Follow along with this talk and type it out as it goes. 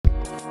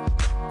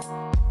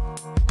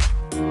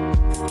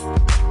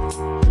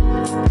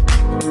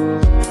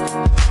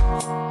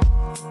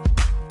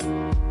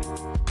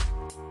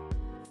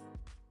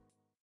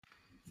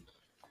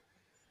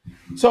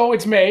So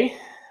it's May,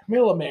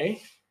 middle of May,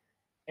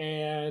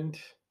 and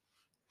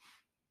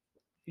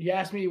you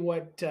asked me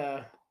what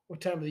time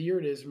of the year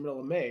it is in the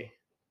middle of May.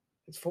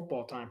 It's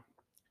football time.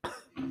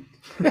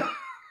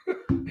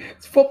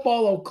 It's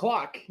football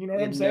o'clock. You know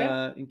what I'm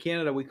saying? In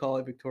Canada, we call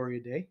it Victoria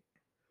Day.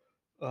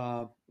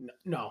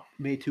 No,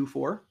 May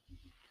 2-4.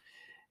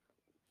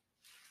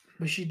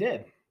 but she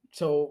did.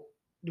 So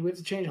do we have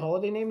to change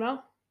holiday name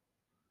now?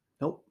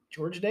 Nope.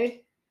 George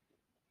Day?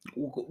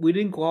 We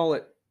didn't call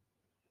it.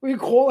 We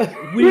didn't call it.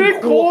 We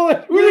didn't call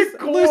it. We didn't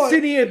call Listen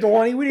it. here,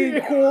 Donnie. We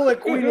didn't call it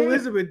Queen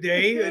Elizabeth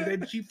Day, and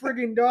then she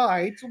friggin'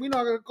 died, so we're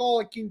not gonna call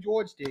it King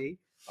George Day.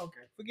 Okay.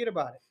 Forget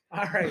about it.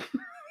 All right.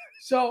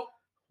 So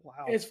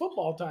Wow. it's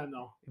football time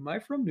though. Am I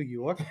from New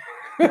York?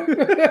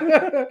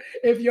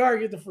 If you are,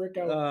 get the frick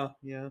out.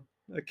 Yeah.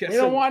 I guess We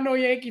don't want no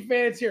Yankee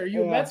fans here. Are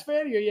you a Yeah. Mets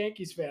fan or you a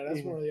Yankees fan? That's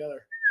Yeah. one or the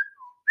other.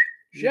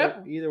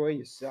 Either way,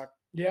 you suck.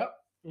 Yep.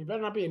 You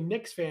better not be a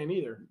Knicks fan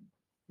either.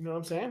 You know what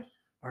I'm saying?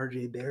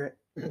 RJ Barrett.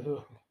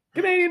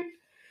 Canadian.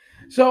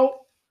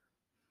 So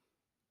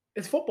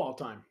it's football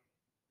time.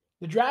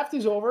 The draft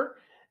is over.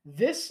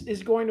 This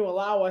is going to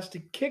allow us to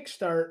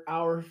kickstart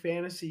our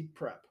fantasy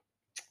prep.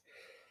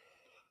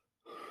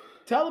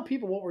 Tell the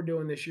people what we're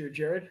doing this year,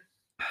 Jared.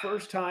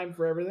 First time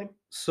for everything.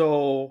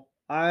 So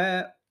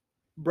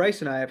Bryce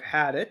and I have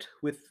had it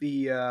with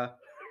the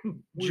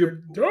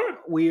We're done.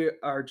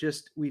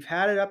 we've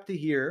had it up to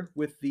here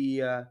with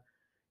the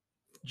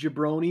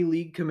Jabroni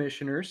League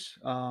commissioners.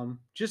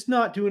 Just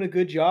not doing a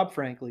good job,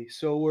 frankly.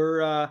 So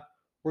we're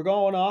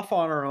going off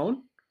on our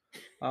own.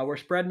 We're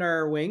spreading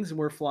our wings and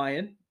we're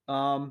flying.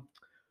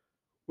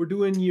 We're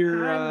doing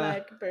your I'm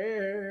like a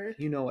bird.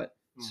 you know it.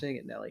 Sing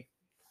it, Nelly.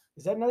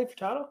 Is that Nelly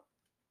Furtado?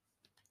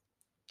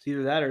 It's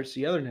either that or it's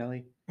the other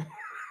Nelly.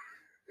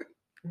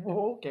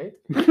 Oh, okay.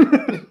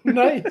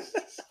 Nice.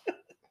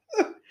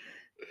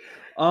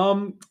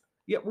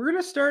 Yeah,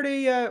 we're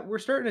starting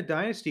a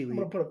dynasty I'm league.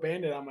 gonna put a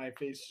bandit on my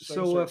face.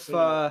 So if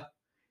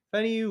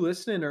any of you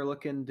listening are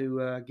looking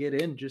to get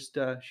in, just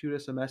shoot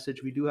us a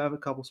message. We do have a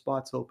couple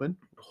spots open.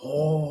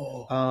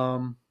 Oh.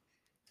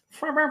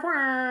 We're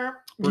gonna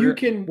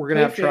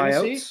have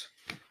tryouts.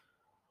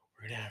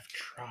 We're gonna have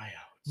tryouts.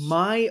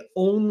 My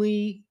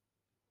only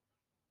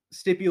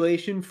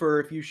stipulation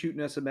for if you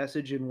shooting us a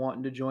message and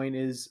wanting to join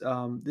is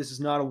this is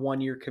not a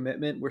 1-year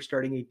commitment. We're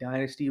starting a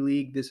dynasty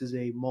league. This is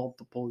a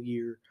multiple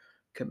year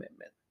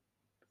commitment.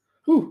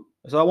 Whew.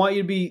 So I want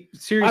you to be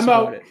serious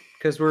about it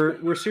because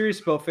we're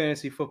serious about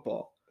fantasy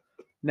football.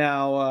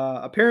 Now,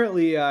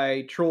 apparently,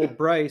 I trolled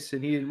Bryce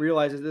and he didn't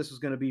realize that this was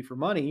going to be for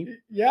money.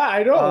 Yeah,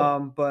 I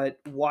know. But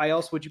why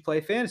else would you play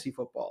fantasy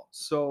football?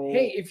 So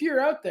hey, if you're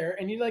out there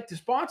and you'd like to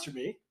sponsor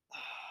me,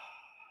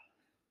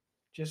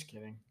 just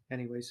kidding.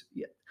 Anyways,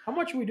 yeah. How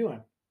much are we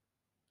doing?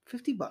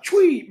 $50.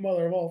 Sweet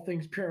mother of all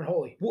things pure and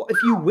holy. Well,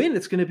 if you win,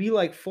 it's going to be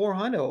like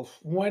 $400.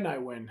 When I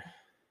win.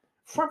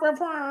 If you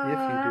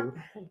do.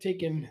 I'm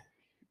taking.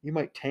 You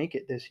might tank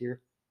it this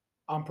year.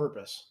 On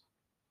purpose.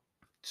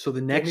 So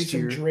the Give next me some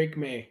year. Drake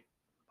May.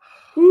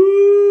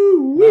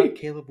 Woo! Not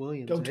Caleb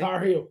Williams. Go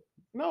Tar Heel.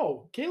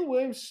 No, Caleb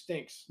Williams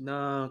stinks.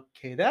 No,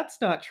 okay, that's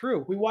not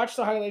true. We watched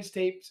the highlights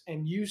tapes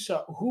and you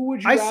saw. Who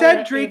would you I rather said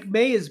have Drake if-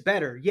 May is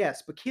better,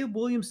 yes, but Caleb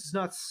Williams does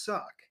not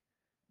suck.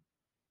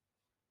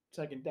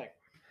 Second deck.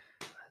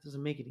 That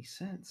doesn't make any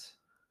sense.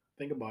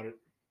 Think about it.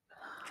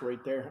 It's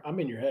right there. I'm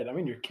in your head. I'm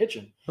in your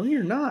kitchen. No,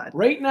 you're not.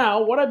 Right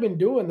now, what I've been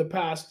doing the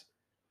past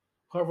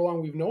however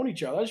long we've known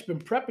each other, I've just been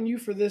prepping you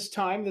for this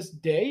time, this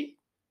day.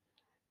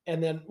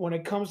 And then when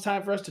it comes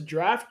time for us to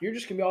draft, you're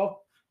just going to be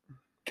all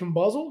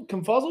confuzzled.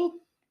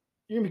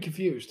 You're going to be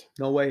confused.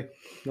 No way.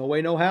 No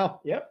way, no how.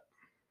 Yep.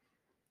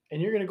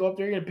 And you're going to go up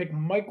there, you're going to pick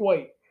Mike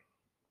White.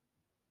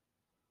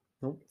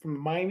 Nope. From the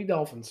Miami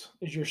Dolphins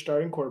as your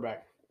starting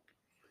quarterback.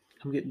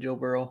 I'm getting Joe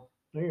Burrow.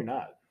 No, you're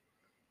not.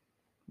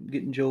 I'm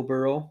getting Joe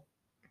Burrow.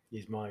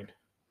 He's mine.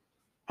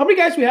 How many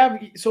guys we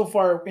have so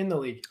far in the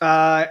league?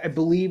 I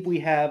believe we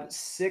have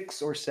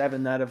 6 or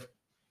 7 that have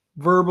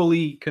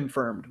verbally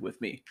confirmed with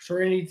me. So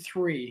we're going to need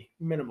 3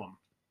 minimum.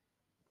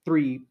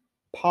 3,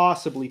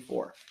 possibly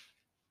 4.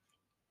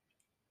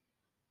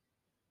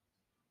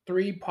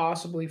 3,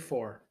 possibly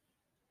 4.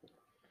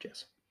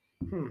 Yes.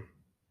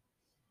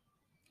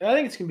 I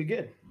think it's going to be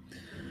good.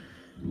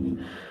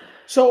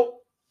 So,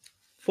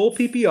 full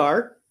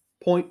PPR,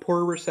 point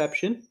per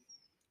reception.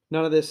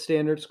 None of this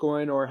standard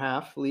scoring or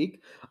half league.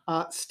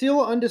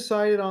 Still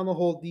undecided on the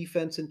whole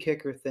defense and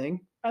kicker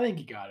thing. I think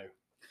you got to.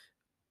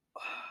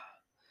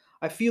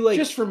 I feel like...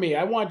 Just for me,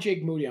 I want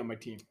Jake Moody on my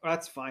team.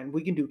 That's fine.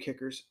 We can do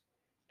kickers.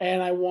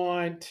 And I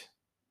want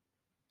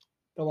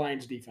the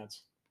Lions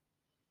defense.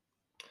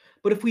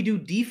 But if we do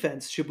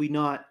defense, should we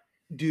not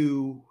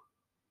do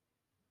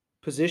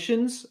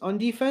positions on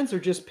defense or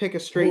just pick a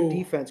straight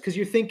defense? Because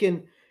you're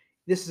thinking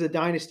this is a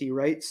dynasty,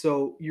 right?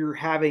 So you're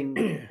going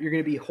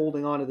to be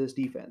holding on to this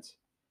defense.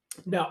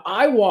 Now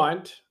I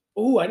want,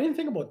 I didn't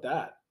think about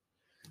that.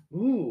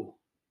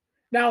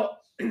 Now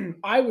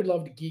I would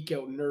love to geek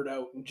out and nerd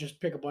out and just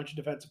pick a bunch of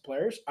defensive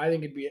players. I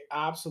think it'd be an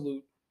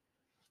absolute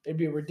It'd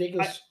be a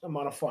ridiculous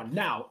amount of fun.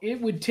 Now, it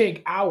would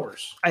take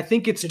hours. I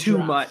think it's to too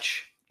draft.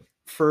 much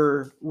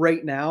for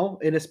right now,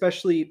 and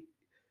especially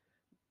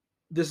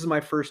this is my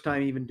first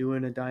time even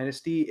doing a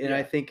dynasty, and I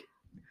Yeah. think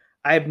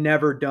I've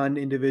never done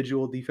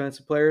individual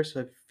defensive players,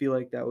 so I feel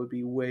like that would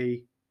be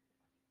way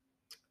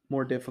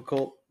more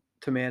difficult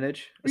to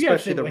manage, You gotta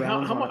especially think, the like,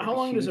 rounds. how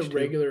long does a too.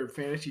 regular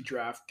fantasy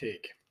draft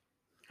take?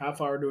 Half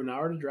hour to an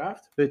hour to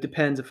draft? But it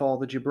depends if all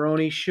the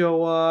jabronis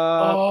show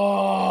up.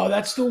 Oh,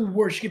 that's the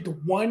worst. You get the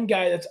one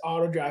guy that's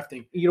auto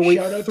drafting. You know, wait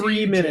Shout out to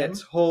 3 you, minutes.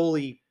 Jim,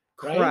 Holy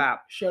right?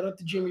 crap! Shout out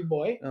to Jimmy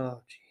Boy.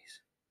 Oh, jeez.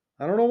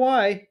 I don't know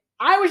why.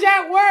 I was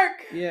at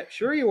work. Yeah,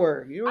 sure you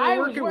were. You were I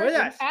was working working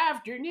with us.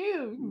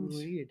 afternoons.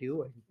 What are you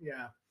doing?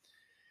 Yeah.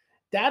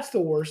 That's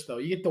the worst, though.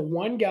 You get the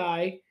one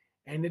guy,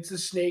 and it's a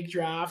snake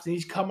draft, and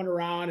he's coming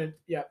around, and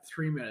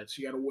 3 minutes.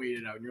 You got to wait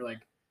it out. And you're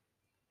like,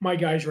 my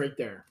guy's right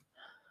there.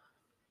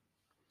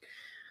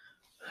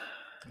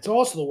 It's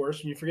also the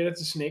worst when you forget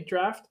it's a snake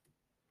draft,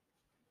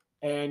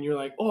 and you're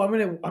like, oh, I'm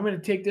gonna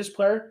take this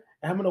player,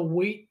 and I'm gonna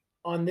wait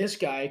on this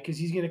guy because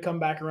he's gonna come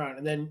back around,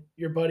 and then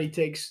your buddy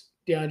takes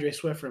DeAndre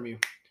Swift from you,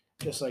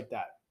 just like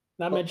that.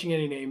 Not mentioning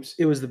any names.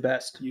 It was the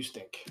best. You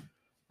stink.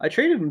 I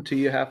traded him to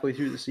you halfway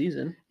through the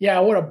season. Yeah,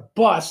 what a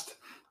bust.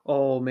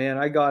 Oh man,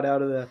 I got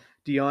out of the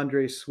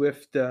DeAndre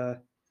Swift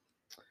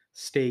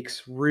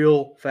stakes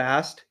real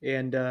fast,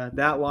 and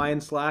that Lion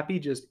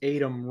Slappy just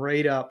ate him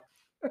right up.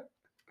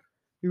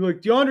 You're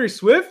like, DeAndre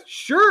Swift?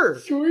 Sure.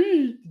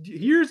 Sweet.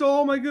 Here's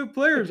all my good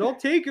players. I'll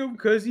take him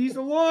because he's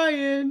a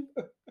Lion.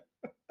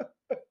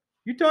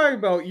 You're talking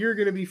about you're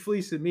going to be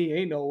fleecing me.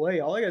 Ain't no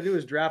way. All I got to do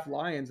is draft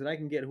Lions, and I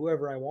can get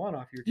whoever I want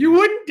off your team. You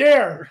wouldn't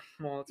dare.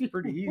 Well, it's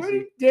pretty You easy.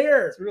 wouldn't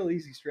dare. It's a real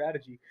easy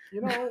strategy.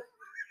 You know,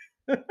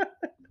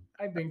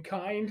 I've been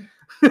kind,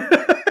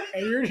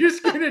 and you're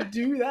just going to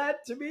do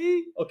that to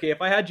me? Okay,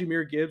 if I had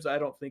Jahmyr Gibbs, I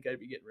don't think I'd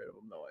be getting rid of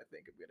him, though. I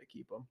think I'm going to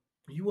keep him.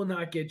 You will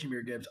not get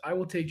Jahmyr Gibbs. I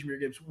will take Jahmyr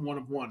Gibbs 1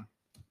 of 1.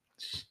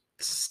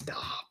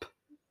 Stop.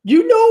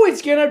 You know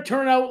it's going to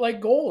turn out like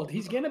gold.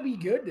 He's going to be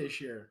good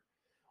this year.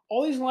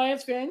 All these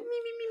Lions fans,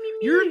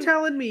 You're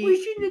telling me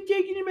we shouldn't have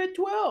taken him at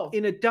 12.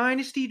 in a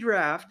dynasty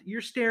draft,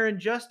 you're staring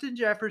Justin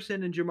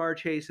Jefferson and Jamar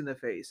Chase in the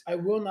face. I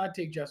will not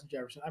take Justin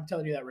Jefferson. I'm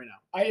telling you that right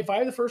now. If I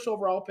have the first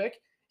overall pick,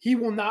 he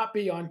will not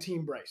be on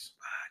Team Bryce.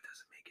 It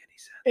doesn't make any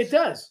sense. It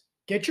does.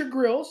 Get your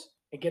grills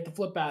and get the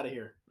flip out of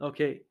here.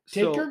 Okay,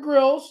 Take your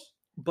grills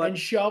but and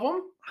shove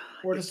them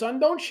where the sun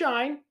don't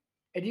shine,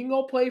 and you can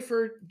go play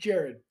for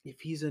Jared.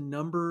 if he's a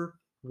number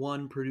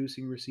one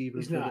producing receiver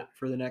He's for, not.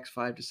 for the next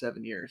 5 to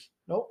 7 years,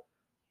 Nope.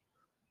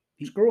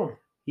 Screw him.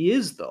 he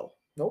is though.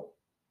 Nope.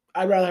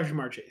 I'd rather have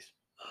Jamar Chase.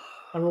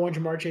 Number one,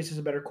 Jamar Chase is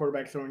a better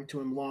quarterback throwing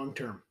to him long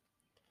term.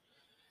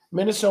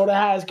 Minnesota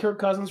has Kirk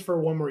Cousins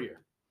for 1 more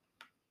year.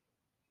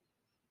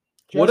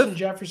 What Justin if-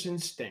 Jefferson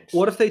stinks.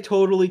 What if they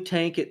totally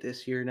tank it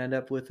this year and end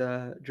up with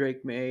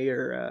Drake May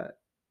or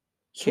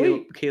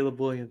Sweet. Caleb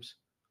Williams?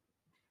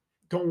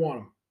 Don't want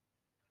him.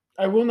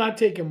 I will not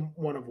take him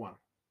 1 of 1.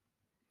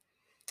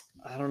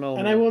 I don't know.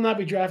 And I man. will not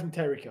be drafting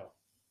Tyreek Hill.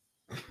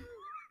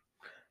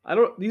 I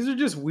don't. These are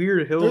just weird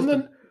They're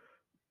hills.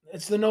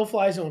 it's the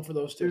no-fly zone for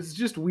those two. It's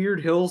just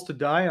weird hills to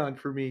die on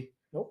for me.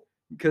 Nope.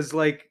 Because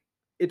like,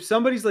 if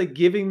somebody's like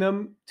giving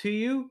them to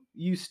you,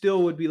 you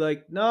still would be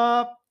like,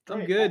 nah, I'm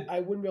Right. good. I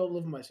wouldn't be able to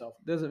live with myself.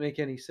 Doesn't make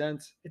any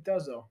sense. It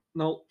does, though.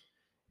 No,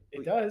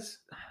 It does.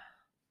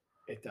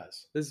 It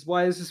does. this is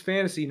why this is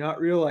fantasy, not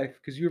real life.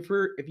 Because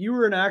if you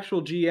were an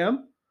actual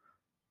GM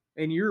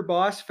and your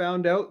boss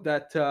found out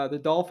that the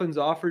Dolphins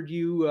offered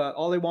you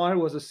all they wanted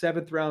was a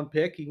 7th round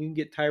pick, you can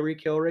get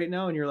Tyreek Hill right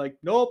now, and you're like,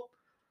 nope,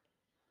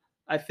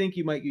 I think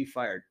you might be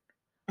fired.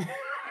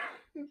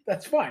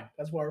 That's fine.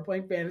 That's why we're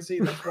playing fantasy.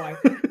 That's why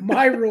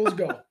my rules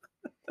go.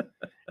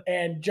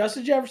 And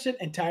Justin Jefferson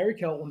and Tyreek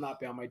Hill will not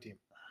be on my team.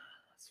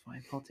 That's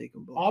fine. I'll take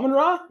them both. Amon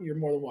Ra, you're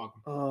more than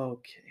welcome.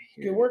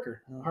 Okay. Good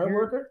worker. Hard here-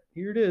 worker.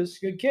 Here it is.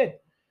 Good kid.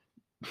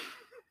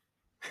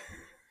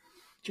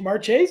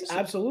 Jamar Chase?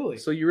 Absolutely.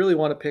 So you really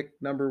want to pick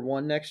number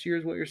 1 next year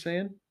is what you're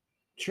saying?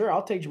 Sure,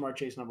 I'll take Jamar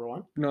Chase number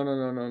 1.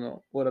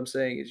 No. What I'm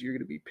saying is you're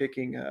going to be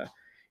picking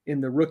in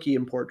the rookie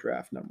import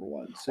draft number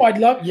 1. So,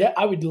 Oh,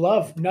 I would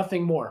love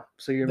nothing more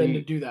so you're than going to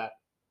to do that.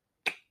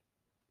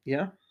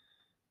 yeah.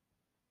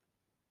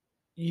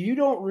 You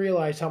don't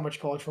realize how much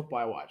college football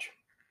I watch.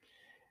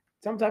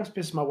 Sometimes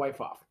pisses my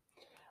wife off.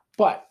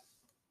 But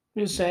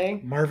I'm just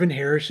saying, Marvin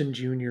Harrison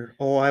Jr.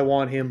 Oh, I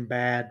want him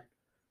bad.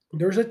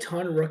 there's a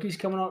ton of rookies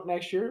coming out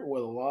next year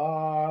with a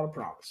lot of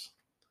promise.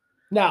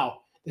 Now,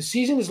 the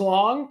season is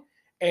long,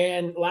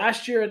 and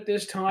last year at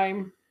this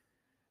time,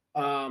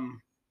 I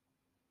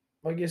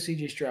guess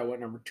CJ Stroud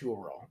went number 2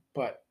 overall,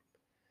 but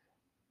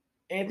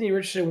Anthony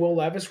Richardson and Will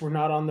Levis were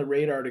not on the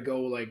radar to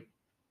go like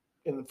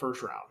in the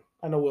first round.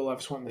 I know Will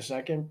Levis went in the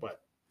second,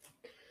 but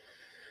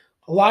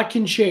a lot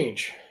can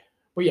change.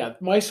 But yeah,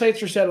 my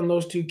sights are set on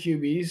those 2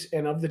 QBs,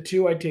 and of the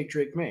 2, I take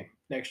Drake May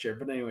next year.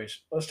 But anyways,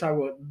 let's talk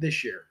about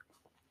this year.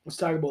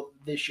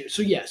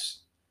 So yes,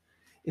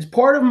 is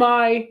part of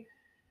my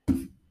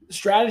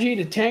strategy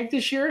to tank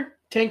this year?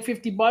 Tank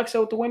 $50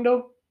 out the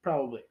window?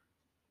 Probably.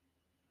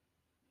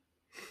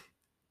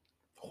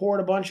 hoard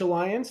a bunch of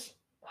Lions?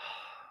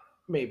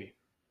 Maybe.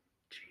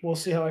 We'll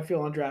see how I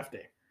feel on draft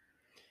day.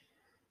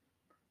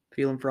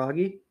 Feeling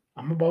froggy?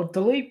 I'm about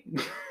to leap.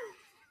 You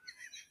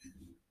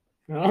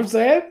know what I'm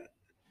saying?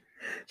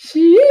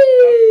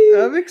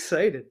 Sheesh. I'm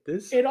excited.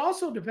 It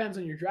also depends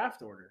on your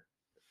draft order.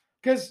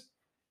 Because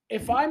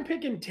if I'm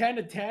picking 10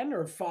 to 10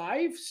 or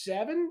 5,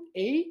 7,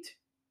 8,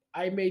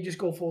 I may just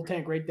go full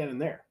tank right then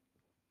and there.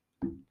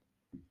 You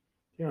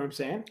know what I'm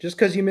saying? Just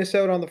because you miss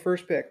out on the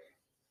first pick.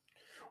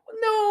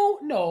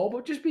 No,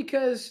 but just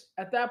because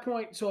at that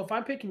point, so if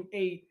I'm picking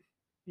 8,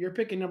 you're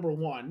picking number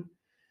 1,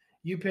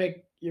 you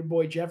pick your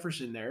boy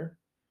Jefferson there,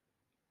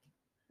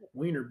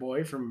 Wiener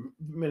boy from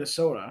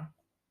Minnesota.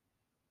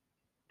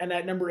 And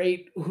at number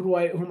 8, who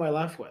am I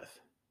left with?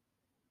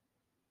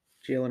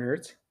 Jalen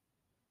Hurts.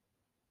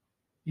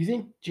 You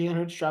think Jalen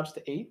Hurts drops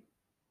to 8?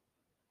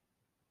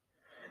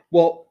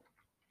 Well,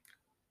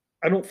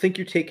 I don't think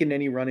you're taking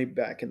any running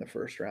back in the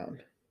first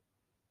round.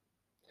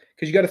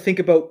 Because you got to think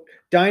about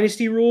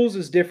dynasty rules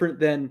is different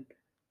than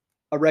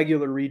a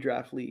regular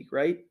redraft league,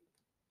 right?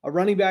 A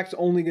running back's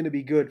only going to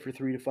be good for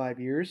 3 to 5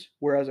 years,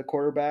 whereas a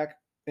quarterback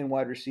and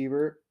wide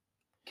receiver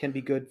can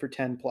be good for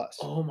 10 plus.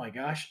 Oh my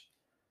gosh.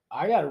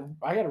 I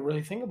gotta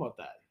really think about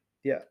that.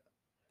 Yeah.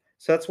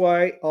 So that's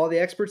why all the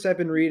experts I've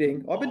been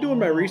reading, I've been doing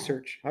my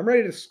research. I'm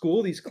ready to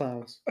school these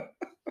clowns.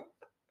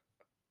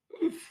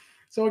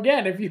 So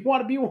again, if you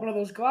want to be one of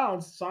those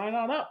clowns, sign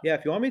on up. Yeah,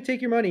 if you want me to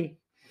take your money,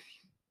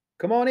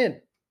 come on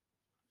in.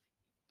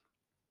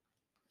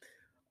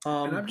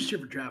 And I'm just here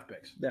for draft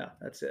picks. Yeah,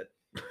 that's it.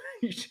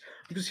 I'm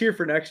just here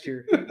for next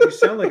year. You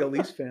sound like a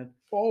Leafs fan.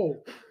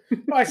 Oh,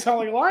 I sound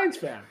like a Lions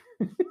fan.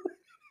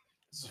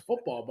 This is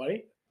football,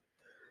 buddy.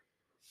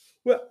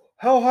 Well,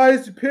 how high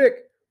is the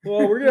pick?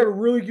 Well, we're gonna have a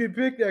really good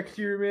pick next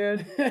year,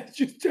 man.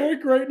 Just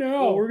take right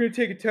now. Oh, we're gonna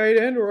take a tight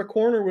end or a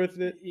corner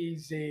with it.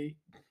 Easy.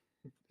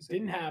 It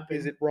didn't happen.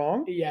 Is it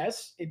wrong?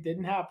 Yes, it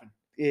didn't happen.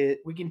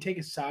 We can take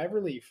a sigh of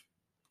relief.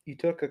 You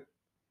took a.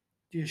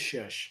 Just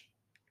shush.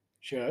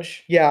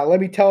 Shush. Yeah, let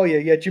me tell you.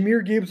 Yeah,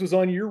 Jahmyr Gibbs was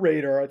on your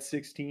radar at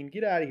 16.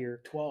 Get out of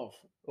here. 12.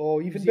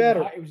 Oh, even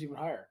better. It was even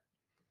higher.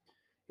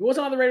 He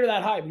wasn't on the radar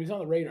that high, but he was on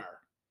the radar.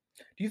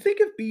 Do you think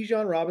if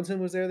Bijan Robinson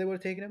was there, they would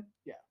have taken him?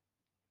 Yeah.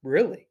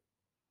 Really?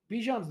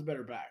 Bijan's the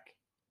better back.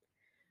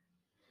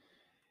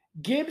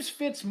 Gibbs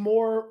fits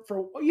more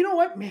for. You know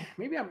what?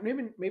 Maybe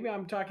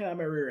I'm talking out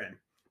my rear end.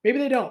 Maybe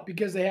they don't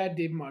because they had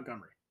David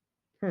Montgomery.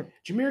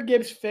 Jahmyr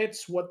Gibbs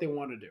fits what they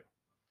want to do.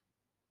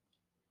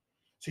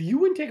 So you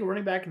wouldn't take a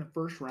running back in the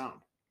first round?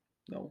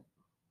 No.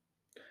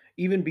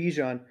 Even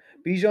Bijan.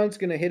 Bijan's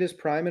going to hit his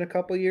prime in a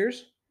couple of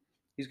years.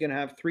 He's going to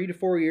have 3 to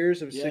 4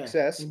 years of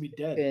success. He'll be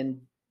dead.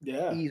 And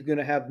he's going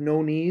to have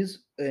no knees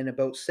and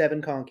about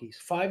 7 conkies.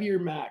 5-year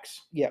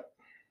max. Yep.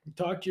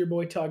 Talk to your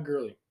boy Todd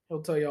Gurley.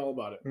 He'll tell you all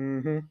about it.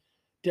 Mm-hmm.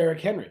 Derrick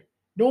Henry.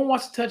 No one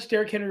wants to touch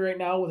Derrick Henry right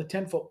now with a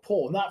 10-foot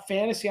pole. Not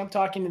fantasy. I'm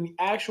talking in the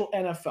actual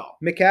NFL.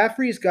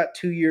 McCaffrey's got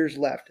 2 years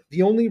left.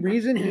 The only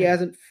reason he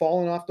hasn't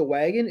fallen off the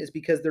wagon is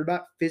because they're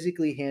not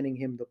physically handing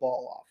him the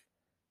ball off.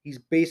 He's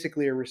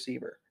basically a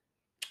receiver.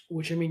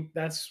 Which, I mean,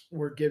 that's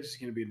where Gibbs is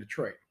going to be in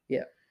Detroit.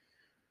 Yeah.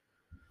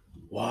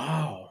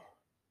 Wow.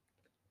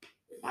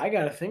 I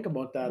got to think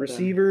about that.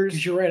 Receivers.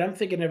 Because you're right. I'm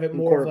thinking of it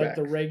more of like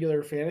the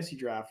regular fantasy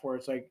draft where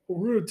it's like,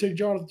 we're going to take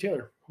Jonathan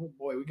Taylor. Oh,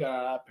 boy, we got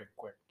out of that pick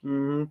quick.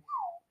 Mm-hmm.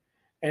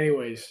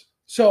 Anyways,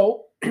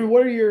 so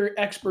what are your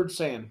experts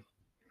saying?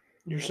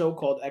 Your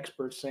so-called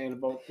experts saying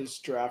about this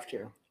draft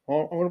here?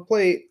 Well, I'm going to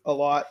play a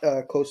lot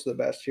close to the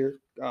best here,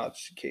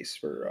 just in case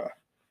for.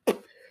 No,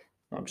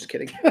 I'm just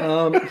kidding.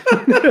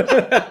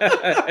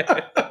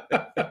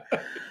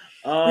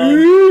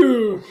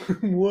 Ooh,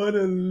 what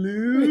a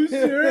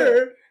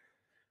loser!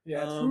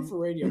 Yeah, it's food for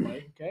radio,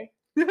 Mike. Okay.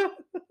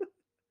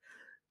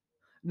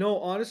 No,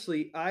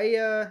 honestly,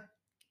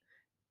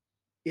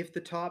 if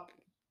the top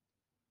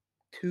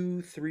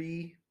 2,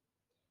 3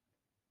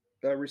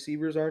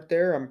 receivers aren't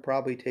there, I'm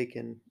probably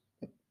taking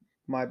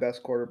my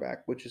best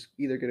quarterback, which is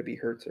either going to be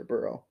Hurts or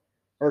Burrow,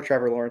 or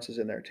Trevor Lawrence is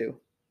in there too.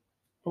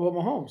 What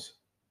about Mahomes?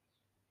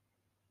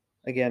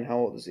 Again, how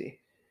old is he?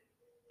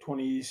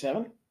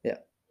 27. Yeah,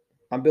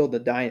 I'm building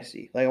a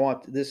dynasty.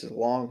 This is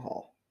long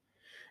haul.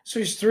 So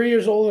he's 3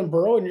 years old and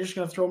Burrow, and you're just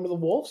going to throw him to the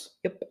Wolves?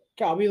 Yep.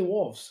 Okay, I'll be the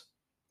Wolves.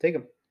 Take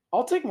him.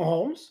 I'll take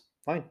Mahomes.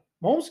 Fine.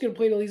 Mahomes is going to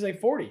play till he's like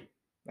 40.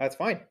 That's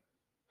fine.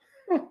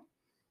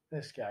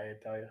 This guy, I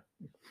tell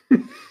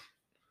you.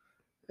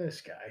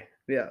 This guy.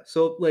 Yeah.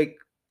 So,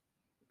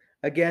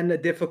 again, a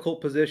difficult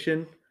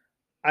position.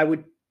 I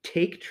would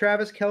take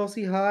Travis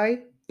Kelce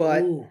high,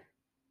 but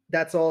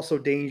that's also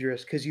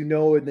dangerous because in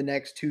the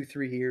next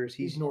 2-3 years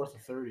he's north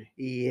of 30.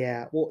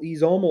 Yeah. Well,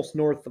 he's almost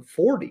north of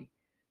 40.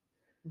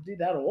 Is he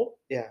that old?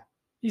 Yeah.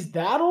 He's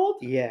that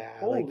old? Yeah.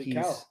 Holy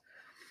cow.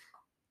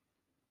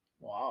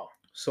 Wow.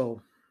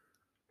 So.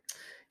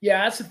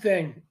 Yeah, that's the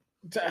thing.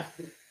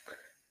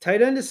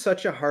 Tight end is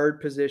such a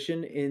hard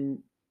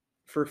position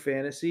for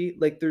fantasy.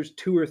 There's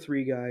 2 or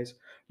 3 guys.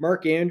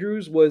 Mark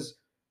Andrews was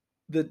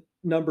the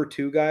number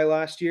 2 guy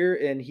last year,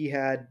 and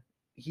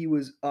he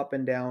was up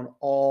and down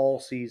all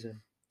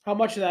season. How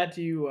much of that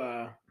do you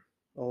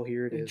Oh,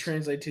 here it It is.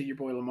 translates to your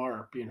boy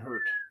Lamar being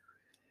hurt.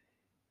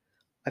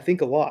 I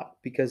think a lot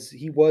because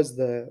he was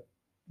the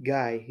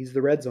guy. He's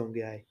the red zone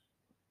guy.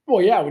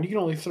 Well, yeah, when you can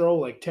only throw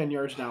like 10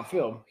 yards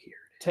downfield, Oh, here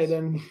it tight is.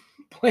 end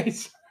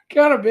plays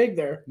kind of big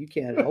there. You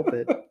can't help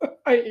it.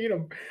 I hate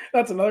him.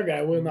 That's another guy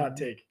I will not Mhm.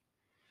 take.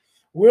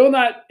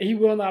 He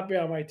will not be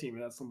on my team.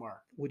 That's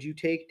Lamar. Would you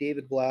take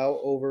David Blau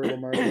over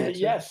Lamar Jackson?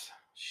 Yes.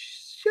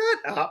 Shut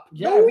up.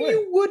 Yeah, no, I would.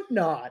 you would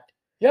not.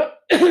 Yep.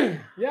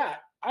 Yeah.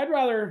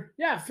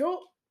 Phil,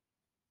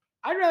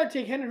 I'd rather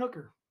take Hendon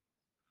Hooker.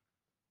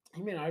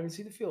 He may not even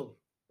see the field.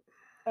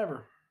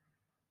 Ever.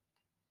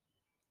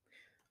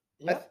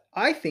 Yep.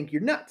 I think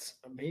you're nuts.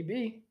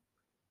 Maybe.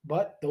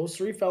 But those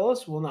three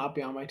fellas will not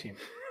be on my team.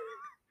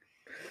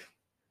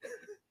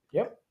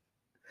 Yep.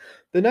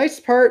 The nice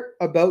part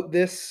about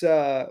this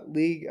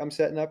league I'm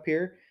setting up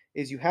here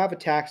is you have a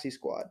taxi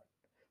squad.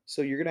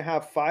 So you're going to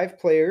have 5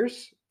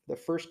 players the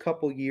first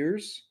couple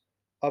years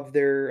of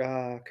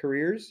their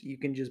careers. You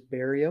can just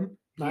bury them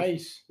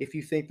Nice. if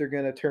you think they're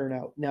going to turn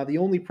out. Now, the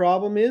only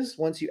problem is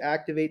once you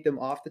activate them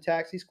off the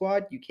taxi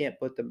squad, you can't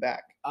put them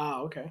back. Ah,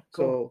 okay.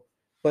 Cool. So,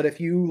 but if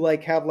you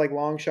have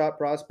long shot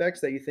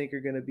prospects that you think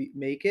are going to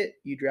make it,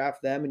 you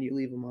draft them and you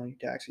leave them on your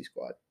taxi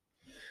squad.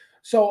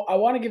 So I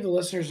want to give the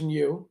listeners and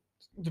you,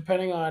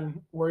 depending on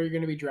where you're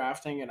going to be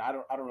drafting, and I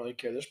don't really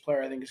care. This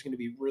player I think is going to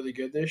be really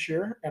good this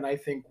year, and I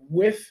think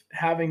with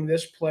having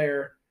this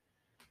player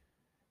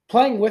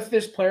playing with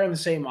this player in the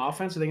same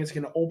offense, I think it's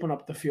going to open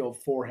up the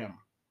field for him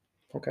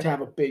Okay. to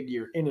have a big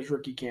year in his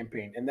rookie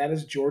campaign, and that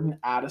is Jordan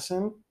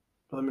Addison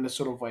of the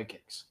Minnesota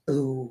Vikings.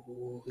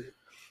 Ooh.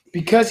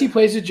 Because he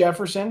plays at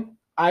Jefferson,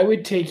 I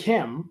would take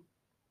him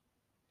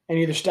and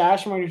either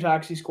stash him on your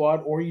taxi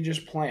squad or you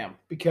just play him.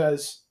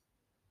 Because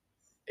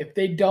if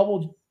they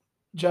double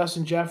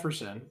Justin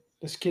Jefferson,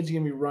 this kid's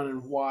going to be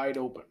running wide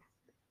open.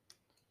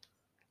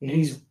 And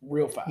he's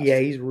real fast. Yeah,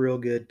 he's real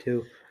good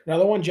too.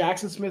 Another one,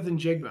 Jackson Smith and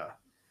Jigba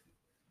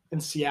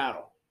in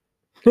Seattle.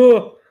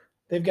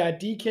 They've got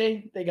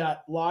DK, they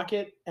got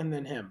Lockett, and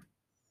then him.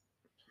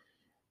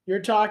 You're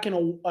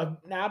talking an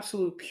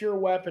absolute pure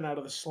weapon out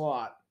of the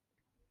slot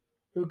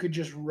who could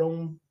just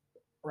roam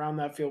around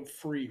that field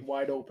free,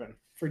 wide open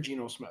for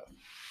Geno Smith.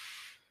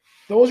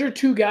 Those are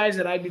 2 guys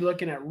that I'd be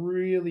looking at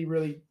really,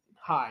 really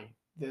high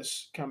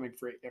this coming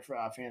for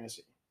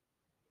fantasy.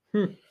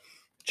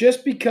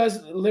 Just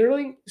because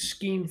literally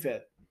scheme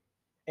fit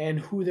and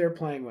who they're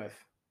playing with.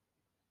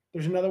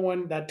 There's another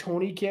one, that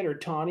Tony kid or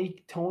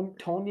Tony,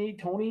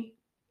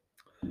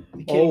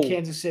 the kid in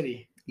Kansas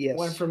City. Yes.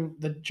 Went from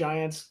the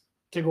Giants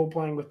to go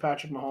playing with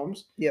Patrick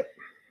Mahomes. Yep.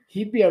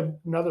 He'd be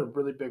another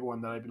really big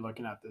one that I'd be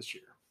looking at this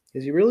year.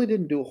 Because he really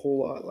didn't do a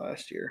whole lot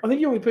last year. I think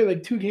he only played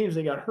like 2 games.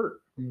 They got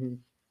hurt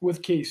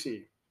with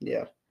KC.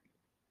 Yeah.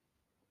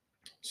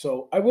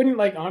 So I wouldn't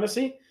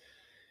honestly,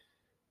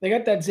 they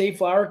got that Zay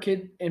Flower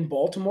kid in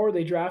Baltimore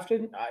they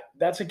drafted.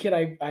 That's a kid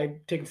I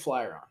take a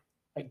flyer on.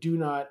 I do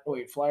not. Oh,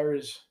 wait, flyer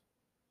is.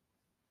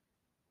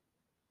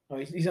 Oh,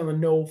 he's on the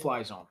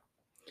no-fly zone.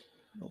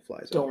 No fly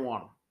zone. Don't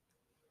want him.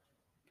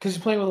 Because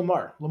he's playing with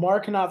Lamar. Lamar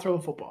cannot throw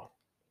the football.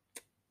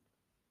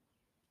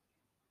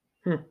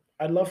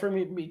 I'd love for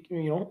him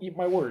to eat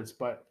my words,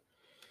 but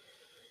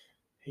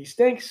he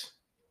stinks.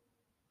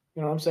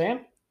 You know what I'm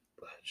saying?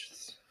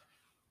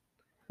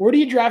 Where do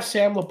you draft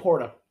Sam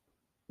Laporta?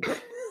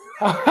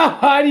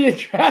 How do you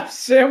draft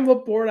Sam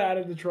Laporta out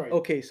of Detroit?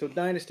 Okay, so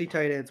dynasty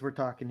tight ends we're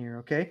talking here,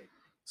 okay?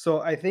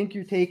 So I think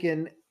you're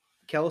taking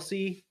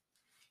Kelsey,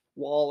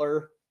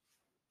 Waller,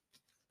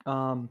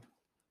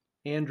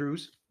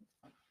 Andrews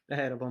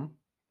ahead of him.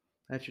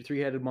 That's your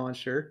 3-headed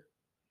monster.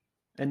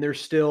 And there's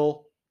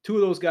still 2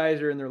 of those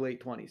guys are in their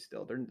late 20s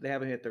still. They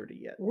haven't hit 30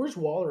 yet. Where's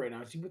Waller right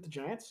now? Is he with the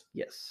Giants?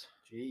 Yes.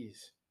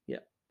 Jeez. Yeah.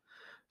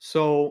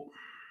 So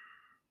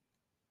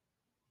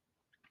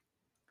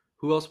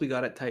who else we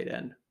got at tight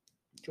end?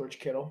 George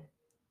Kittle.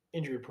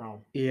 Injury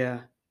prone.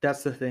 Yeah,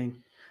 that's the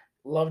thing.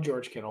 Love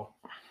George Kittle.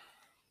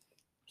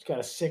 He's got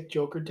a sick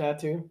Joker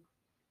tattoo.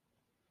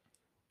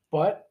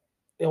 But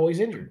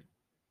he's injured.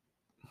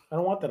 I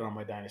don't want that on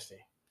my dynasty.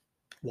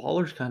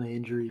 Waller's kind of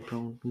injury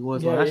prone. He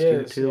was last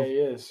year too. Yeah, he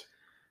is.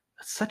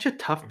 That's such a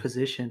tough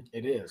position.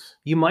 It is.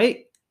 You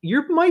might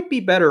be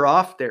better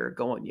off there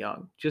going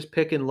young. Just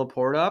picking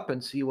Laporte up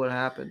and see what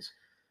happens.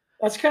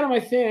 That's kind of my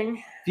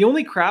thing. The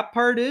only crap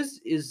part is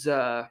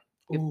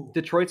if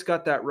Detroit's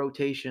got that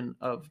rotation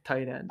of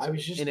tight ends.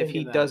 And if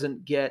he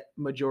doesn't get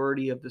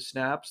majority of the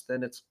snaps,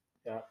 then it's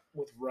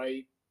with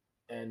Wright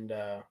and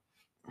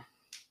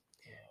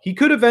he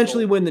could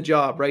eventually win the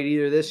job, right?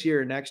 Either this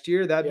year or next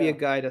year. That'd be a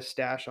guy to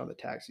stash on the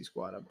taxi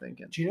squad, I'm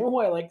thinking. Do you know who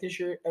I like this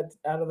year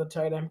out of the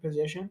tight end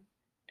position?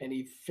 And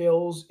he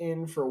fills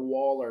in for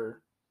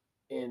Waller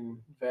in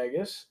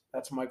Vegas.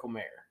 That's Michael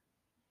Mayer.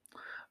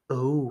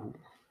 Oh.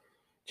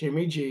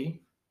 Jimmy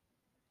G.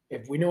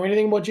 If we know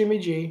anything about Jimmy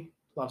G,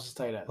 loves his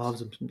tight ends.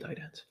 Loves him some tight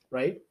ends.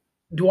 Right?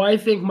 Do I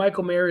think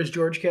Michael Mayer is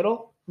George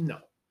Kittle? No.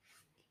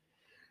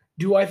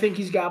 Do I think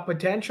he's got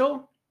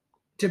potential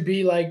to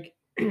be like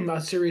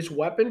a serious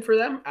weapon for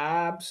them?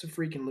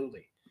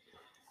 Abso-freaking-lutely.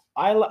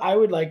 I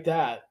would like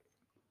that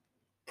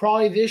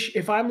Probably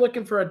if I'm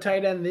looking for a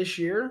tight end this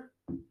year,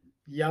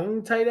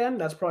 young tight end,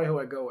 that's probably who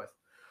I go with.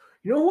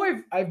 You know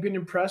who I've been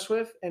impressed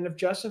with, and if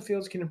Justin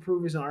Fields can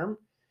improve his arm,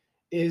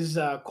 is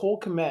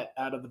Cole Kmet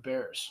out of the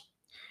Bears.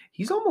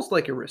 He's almost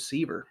like a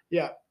receiver.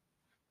 Yeah,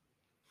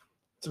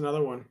 it's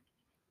another one.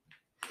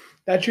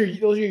 Those are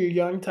your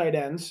young tight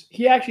ends.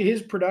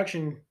 His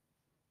production,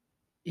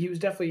 he was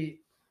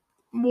definitely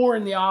more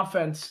in the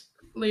offense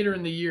later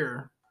in the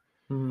year.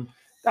 Mhm.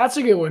 That's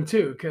a good one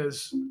too,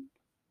 because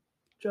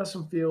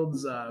Justin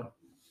Fields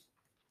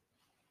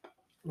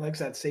likes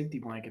that safety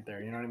blanket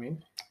there. You know what I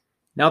mean?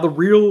 Now the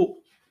real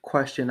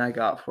question I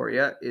got for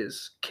you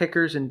is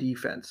kickers and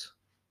defense.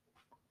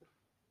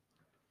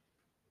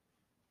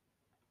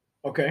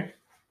 Okay.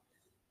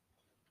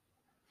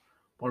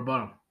 What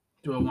about him?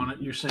 Do I want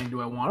it? You're saying, do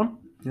I want him?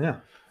 Yeah.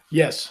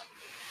 Yes.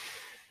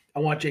 I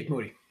want Jake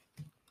Moody.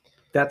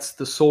 That's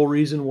the sole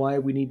reason why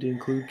we need to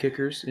include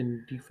kickers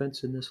in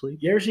defense in this league.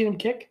 You ever seen him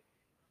kick?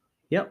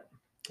 Yep.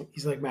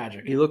 He's like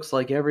magic. He looks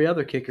like every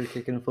other kicker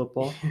kicking a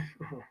football.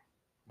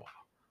 Wow.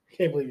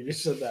 Can't believe you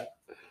just said that.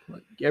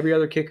 Like every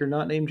other kicker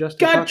not named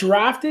Justin Got Tucker.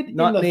 drafted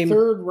Not in the named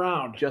third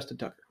round. Justin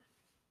Tucker.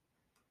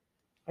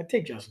 I'd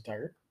take Justin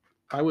Tucker.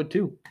 I would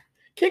too.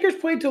 Kickers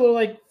played till they're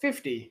like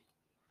 50.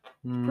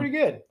 Mm, Pretty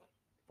good.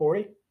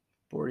 40?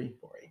 40.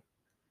 40.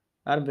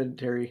 Adam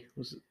Vinatieri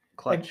was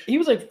Like, clutch. he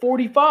was like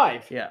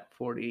 45. Yeah,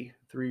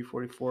 43,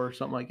 44,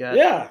 something like that.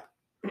 Yeah.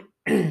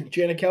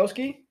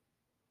 Janikowski?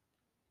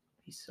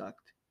 He sucked.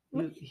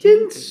 He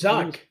didn't was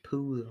suck.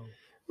 Poo though.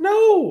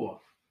 No.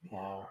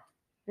 Wow.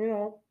 You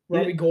know,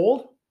 Robbie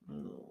Gold?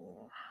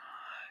 Oh,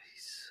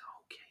 he's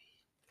okay.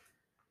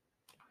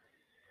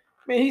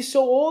 Man, he's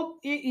so old,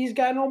 he's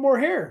got no more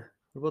hair.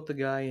 What about the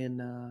guy in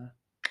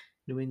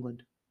New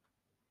England?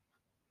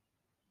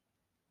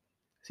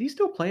 Is he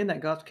still playing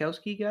that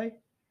Gostkowski guy?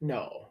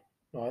 No.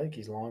 No, I think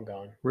he's long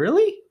gone.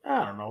 Really?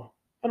 I don't know.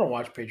 I don't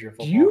watch Patriot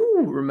football. Do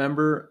you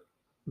remember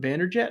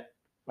Vanderjet?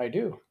 I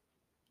do.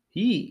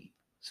 He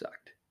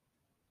sucked.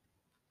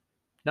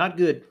 Not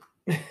good.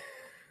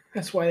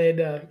 That's why they had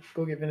to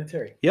go get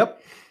Vinatieri.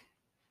 Yep.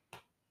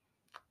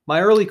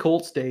 My early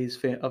Colts days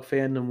of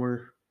fandom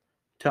were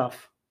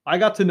tough. I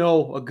got to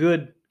know a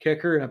good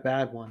kicker and a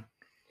bad one.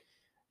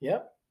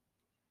 Yep.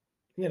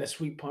 He had a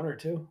sweet punter,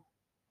 too.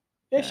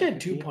 He actually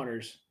had two McAfee.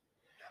 punters.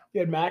 You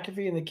had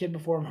McAfee and the kid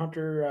before him,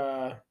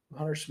 Hunter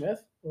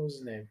Smith. What was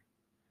his name?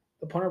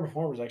 The punter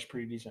before him was actually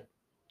pretty decent.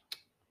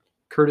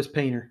 Curtis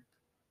Painter.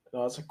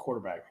 No, that's a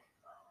quarterback.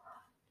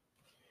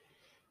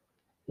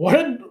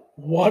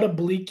 What a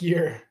bleak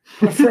year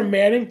from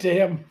Manning to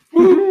him.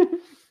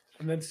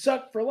 And then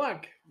sucked for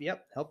luck.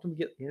 Yep. Helped him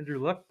get Andrew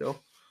Luck, though.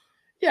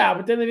 Yeah,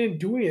 but then they didn't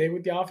do anything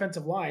with the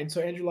offensive line.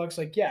 So Andrew Luck's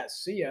like, yeah,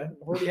 see ya.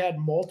 I've already had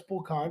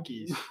multiple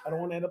conkeys. I don't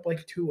want to end up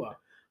like Tua. I'm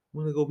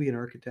going to go be an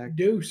architect.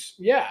 Deuce.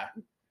 Yeah.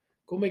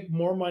 Go make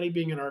more money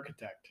being an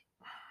architect.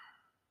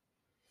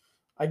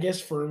 I guess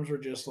firms were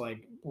just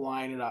like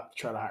lining up to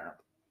try to hire him.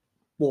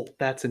 Well,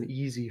 that's an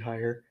easy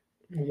hire.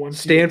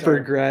 Once he Stanford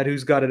retired. grad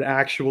who's got an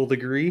actual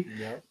degree.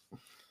 Yep.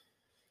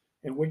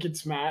 And wicked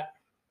smart.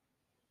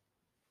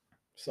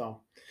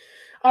 So,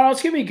 I don't know.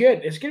 It's going to be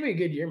good. It's going to be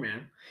a good year,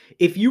 man.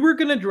 If you were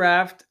going to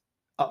draft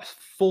a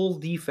full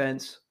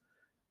defense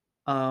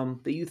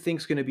that you think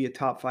is going to be a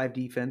top 5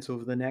 defense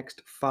over the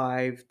next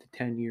 5 to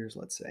 10 years,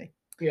 let's say,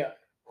 Yeah.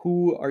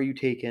 who are you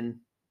taking?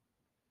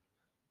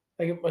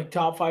 Like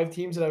top 5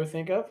 teams that I would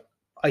think of.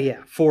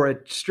 Yeah, for a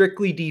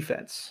strictly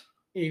defense.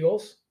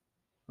 Eagles.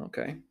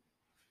 Okay.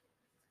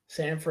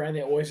 San Fran,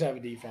 they always have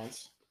a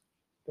defense.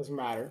 Doesn't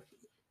matter.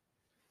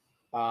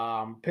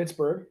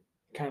 Pittsburgh,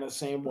 kind of the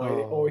same way.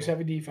 They always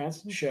have a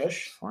defense.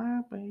 Shush.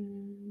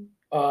 Slapping.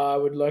 I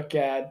would look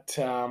at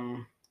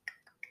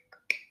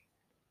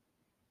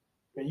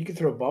you could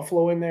throw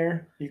Buffalo in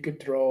there. You could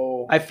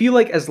throw I feel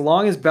like as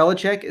long as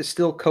Belichick is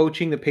still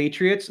coaching the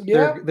Patriots,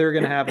 Yeah. they're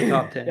going to have a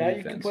top 10 yeah,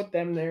 defense. you could put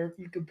them there.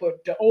 You could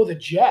put the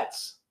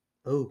Jets.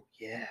 Oh,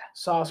 yeah.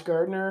 Sauce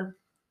Gardner.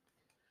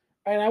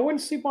 And I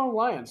wouldn't sleep on the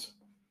Lions.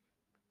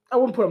 I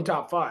wouldn't put them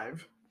top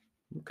 5.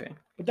 Okay.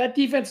 But that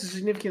defense is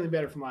significantly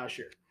better from last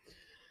year.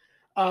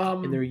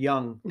 And they're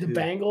young. The too.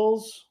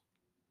 Bengals,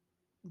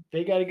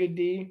 they got a good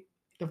D.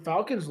 The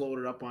Falcons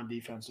loaded up on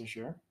defense this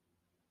year.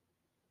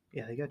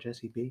 Yeah, they got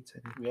Jesse Bates, I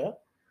think. Yeah.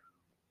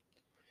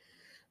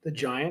 The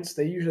Giants,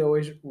 they usually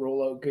always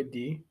roll out good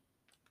D.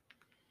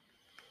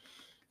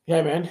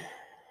 Yeah, man.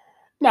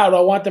 Now, do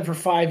I want them for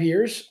 5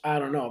 years? I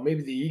don't know.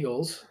 Maybe the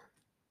Eagles.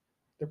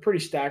 They're pretty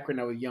stacked right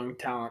now with young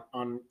talent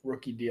on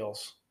rookie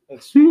deals.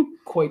 That's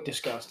quite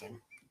disgusting.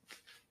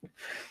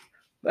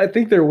 I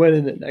think they're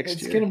winning it next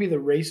It's year. going to be the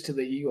race to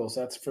the Eagles.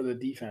 That's for the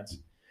defense.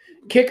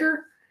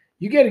 Kicker,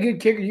 you get a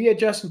good kicker. You get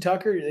Justin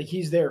Tucker, like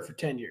he's there for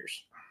 10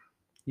 years.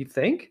 You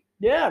think?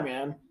 Yeah,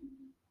 man.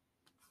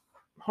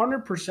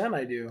 100%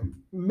 I do.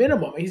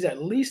 Minimum. He's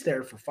at least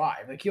there for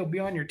 5. Like he'll be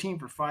on your team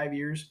for 5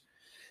 years.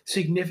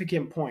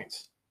 Significant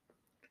points.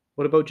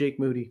 What about Jake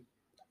Moody?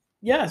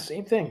 Yeah,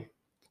 same thing.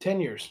 10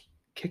 years.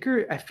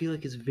 Kicker, I feel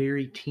like, is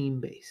very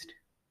team-based.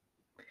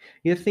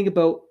 You have to think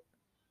about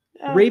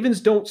The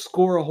Ravens don't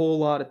score a whole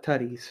lot of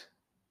tutties.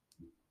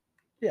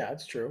 Yeah,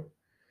 that's true.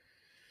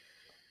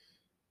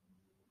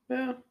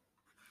 Yeah.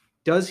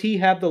 Does he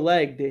have the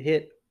leg to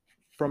hit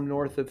from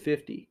north of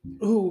 50?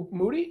 Who,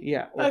 Moody?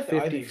 Yeah, or I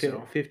 50, think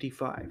so.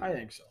 55. I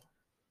think so.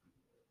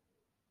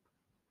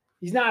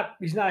 He's not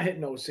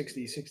hitting those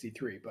 60,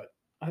 63, but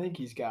I think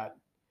he's got.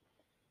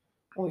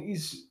 Well,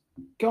 he's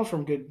comes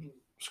from good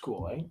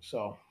school, eh?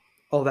 So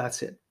Oh,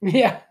 that's it.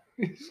 yeah,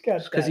 he's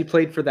got Because he that.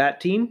 played for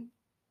that team?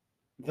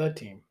 The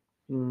team,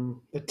 Mm.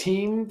 the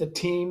team, the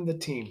team, the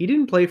team. He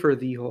didn't play for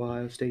the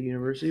Ohio State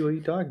University. What are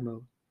you talking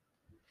about?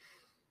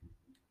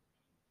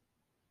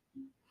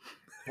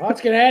 Well,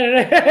 that's gonna end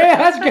it.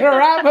 That's gonna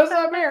wrap us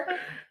up here.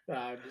 No,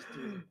 I'm just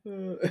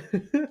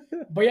teasing.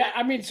 But yeah,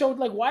 I mean, so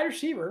like wide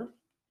receiver,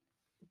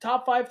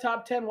 top 5,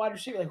 top 10 wide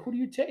receiver. Like, who do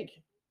you take?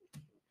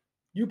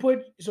 You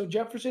put so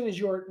Jefferson is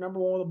your number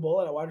one with a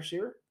bullet at wide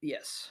receiver.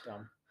 Yes.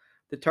 Dumb.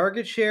 The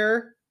target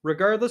share,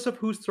 regardless of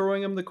who's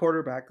throwing him the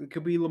quarterback, it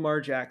could be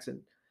Lamar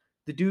Jackson.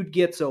 The dude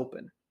gets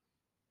open.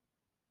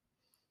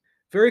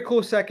 Very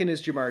close second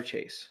is Jamar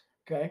Chase.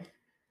 Okay.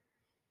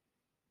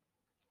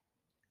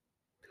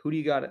 Who do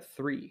you got at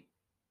 3?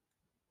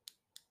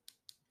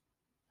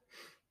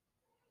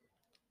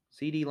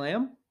 CeeDee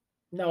Lamb?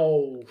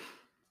 No.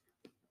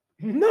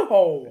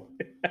 No.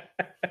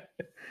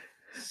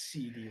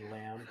 CeeDee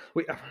Lamb.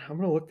 Wait, I'm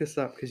going to look this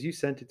up because you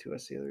sent it to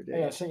us the other day.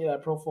 Hey, I sent you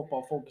that Pro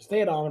Football Focus. They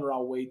had Amon-Ra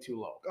way too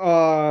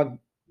low.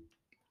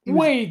 He was-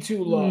 Way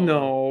too low.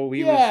 No,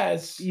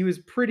 he was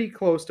pretty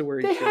close to where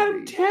he They should had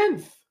him be.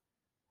 10th.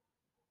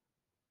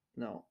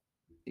 No,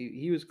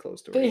 he was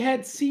close to where They he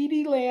had should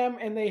be. CeeDee Lamb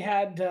and they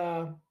had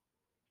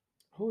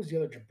who was the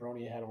other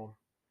jabroni ahead of him?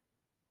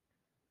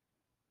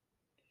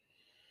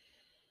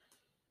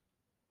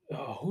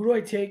 Oh, who do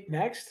I take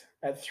next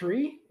at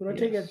 3? Who do I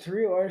take at Yes.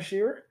 3? Wide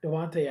receiver?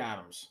 Devontae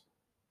Adams.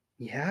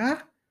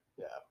 Yeah?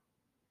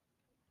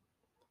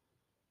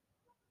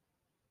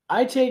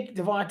 I take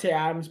Devontae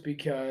Adams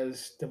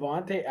because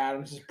Devontae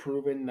Adams has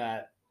proven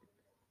that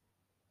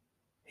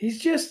he's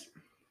just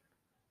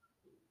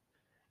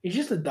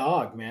a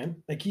dog,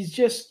 man. Like he's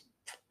just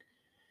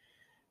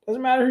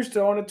doesn't matter who's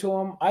throwing it to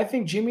him. I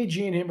think Jimmy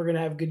G and him are gonna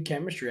have good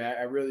chemistry.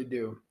 I really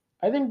do.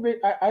 I think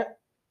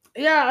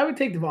I would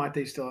take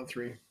Devontae still at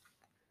 3.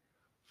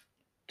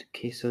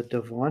 Okay, so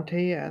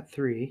Devontae at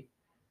 3.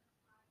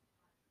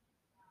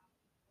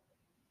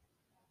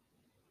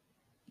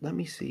 Let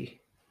me see.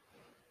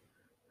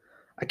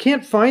 I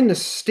can't find the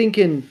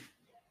stinking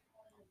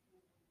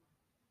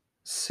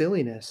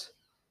silliness.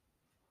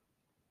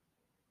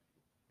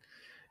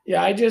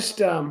 Yeah, I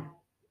just I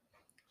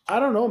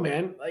don't know,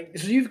 man. Like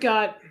so you've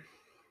got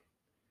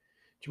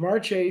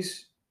Jamar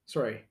Chase,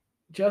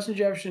 Justin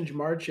Jefferson,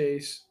 Jamar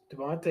Chase,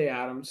 Devontae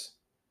Adams.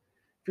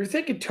 If you're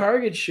thinking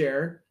target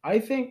share, I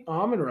think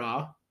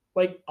Amon-Ra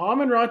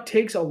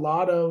takes a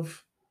lot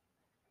of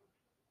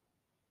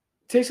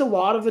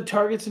the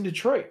targets in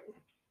Detroit.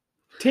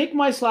 Take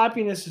my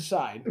slappiness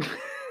aside.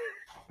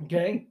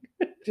 Okay?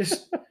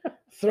 Just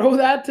throw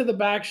that to the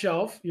back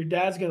shelf. Your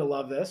dad's gonna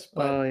love this,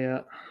 but Oh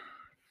yeah,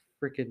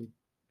 freaking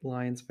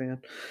Lions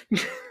fan.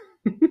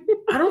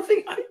 I don't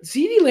think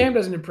CeeDee Lamb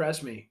doesn't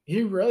impress me.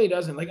 He really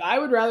doesn't. Like I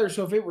would rather.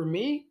 So if it were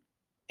me,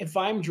 if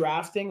I'm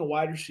drafting a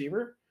wide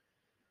receiver,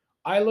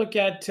 I look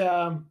at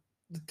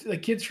the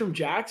kids from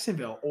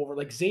Jacksonville over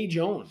like Zay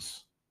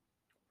Jones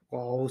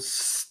Oh,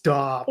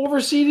 stop. over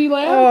CeeDee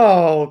Lamb.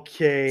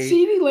 Okay.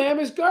 CeeDee Lamb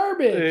is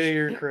garbage. Hey,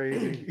 you're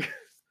crazy.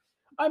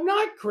 I'm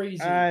not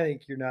crazy. I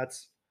think you're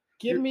nuts.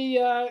 Give me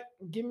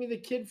the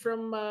kid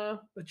from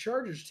the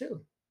Chargers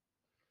too.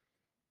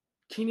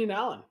 Keenan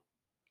Allen.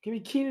 Give me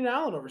Keenan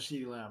Allen over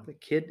CeeDee Lamb. The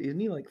kid, isn't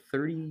he like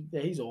 30,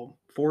 Yeah, he's old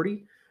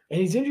 40? and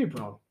he's injury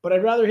prone. But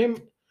I'd rather him.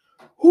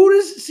 Who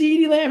does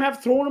CeeDee Lamb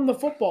have throwing him the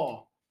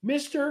football?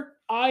 Mr.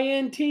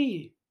 INT.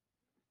 He's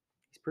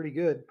pretty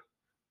good.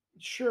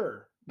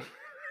 Sure.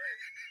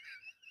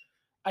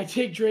 I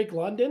take Drake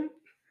London.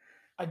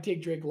 I'd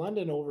take Drake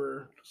London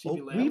over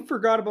CeeDee Lamb. We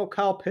forgot about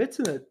Kyle Pitts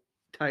in the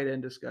tight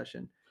end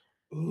discussion.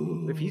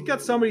 If he's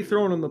got somebody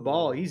throwing him the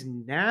ball, he's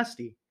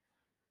nasty.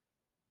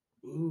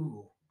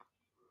 Ooh.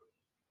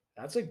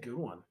 That's a good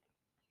one.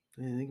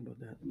 I didn't think about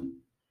that.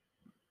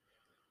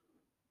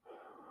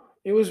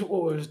 It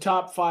was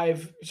top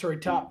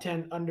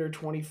 10 under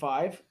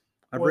 25.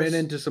 I've ran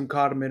into some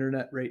Cottam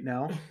internet right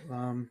now.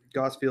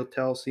 Gosfield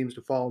Tell seems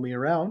to follow me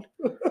around.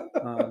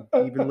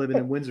 Even living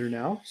in Windsor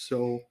now.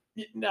 So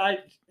it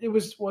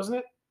wasn't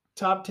it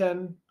top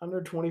 10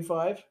 under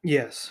 25?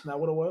 yes, Is that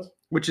what it was?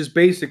 which is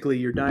basically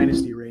your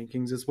dynasty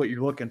rankings. Is what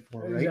you're looking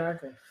for, right?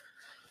 Exactly.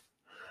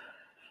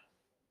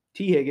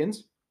 T.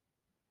 Higgins.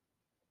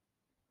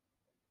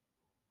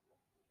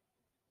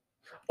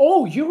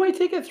 Oh, you might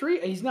take a 3.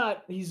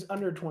 He's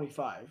under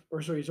 25.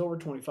 Or sorry, he's over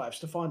 25.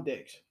 Stephon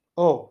Diggs.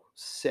 Oh,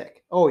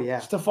 sick. Oh yeah.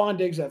 Stephon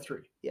Diggs at 3.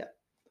 Yeah.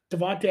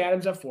 Devontae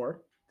Adams at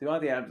 4.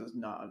 Devontae Adams is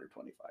not under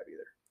 25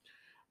 either.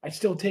 I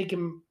still take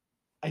him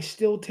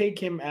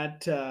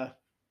at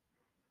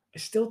I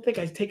still think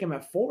I take him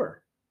at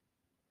 4.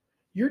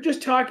 You're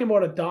just talking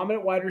about a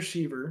dominant wide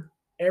receiver,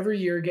 every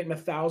year getting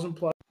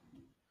 1,000+.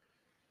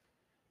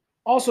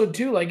 Also,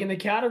 too, like in the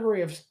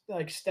category of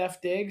like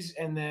Steph Diggs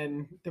and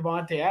then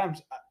Devontae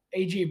Adams,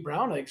 AJ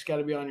Brown like's got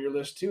to be on your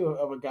list too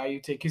of a guy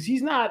you take because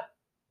he's not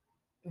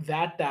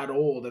that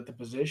old at the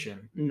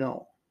position.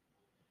 No.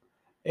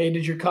 Hey,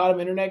 did your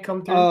Cottom internet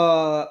come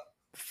through?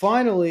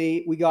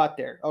 Finally, we got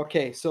there.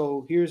 Okay,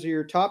 so here's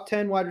your top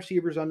 10 wide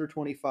receivers under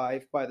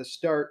 25 by the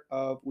start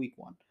of week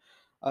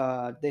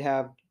 1. They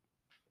have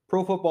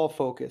Pro Football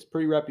Focus,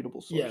 pretty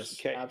reputable source. Yes,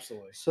 Okay.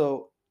 absolutely.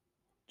 So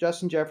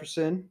Justin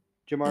Jefferson,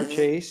 Jamar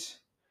Chase,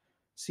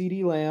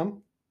 CeeDee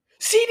Lamb,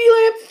 CeeDee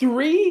Lamb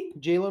 3?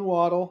 Jalen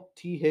Waddle,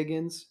 T.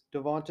 Higgins,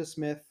 Devonta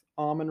Smith,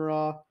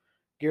 Amon-Ra,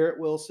 Garrett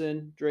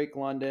Wilson, Drake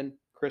London,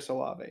 Chris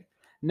Olave.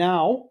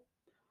 Now,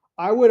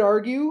 I would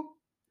argue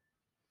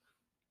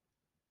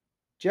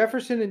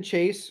Jefferson and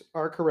Chase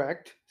are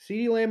correct.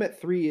 CeeDee Lamb at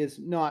 3 is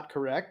not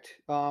correct.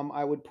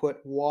 I would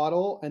put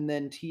Waddle and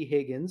then T.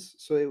 Higgins.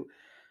 So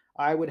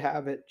I would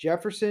have it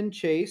Jefferson,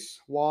 Chase,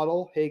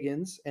 Waddle,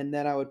 Higgins, and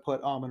then I would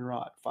put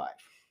Amon-Ra at 5.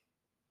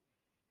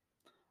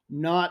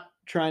 Not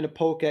trying to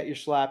poke at your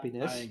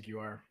slappiness. I think you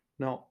are.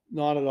 No,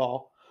 not at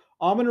all.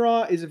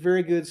 Amon-Ra is a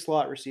very good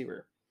slot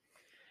receiver.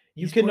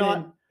 He's put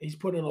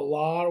in a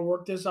lot of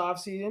work this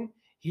offseason.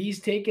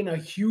 He's taken a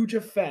huge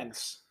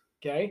offense.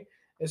 Okay.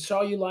 I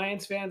saw you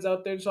Lions fans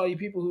out there, saw you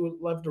people who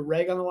love to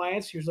rag on the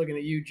Lions. He was looking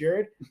at you,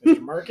 Jared,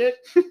 Mr. Market.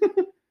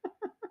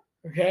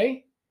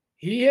 Okay.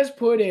 He has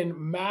put in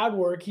mad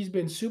work. He's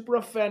been super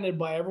offended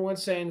by everyone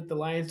saying that the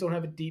Lions don't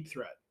have a deep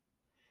threat.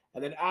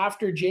 And then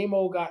after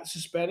J-Mo got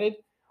suspended,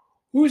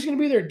 who's going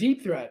to be their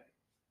deep threat?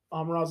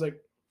 Amon-Ra's like,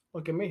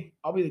 look at me.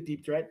 I'll be the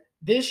deep threat.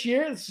 This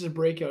year, this is a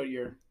breakout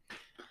year.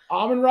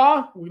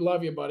 Amon-Ra, we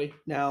love you, buddy.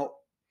 Now,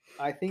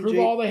 I think prove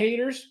all the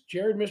haters,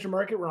 Jared, Mr.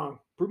 Market, wrong.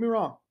 Prove me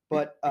wrong.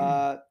 But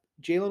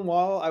Jalen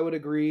Waddle, I would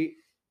agree,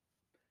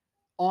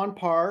 on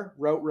par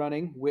route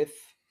running with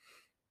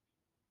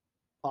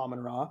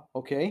Amon-Ra.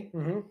 Okay.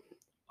 Mm-hmm.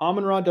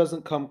 Amon-Ra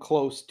doesn't come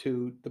close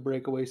to the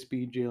breakaway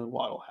speed Jalen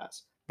Waddle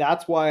has.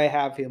 That's why I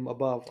have him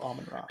above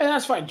Amon-Ra. And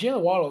that's fine.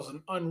 Jalen Waddle is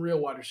an unreal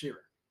wide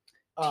receiver.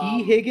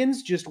 T.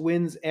 Higgins just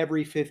wins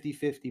every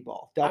 50-50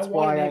 ball. That's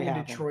why I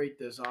have Detroit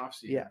this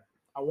offseason. Yeah.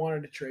 I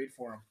wanted to trade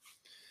for him.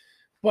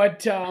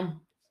 But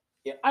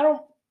I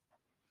don't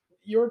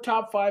 – your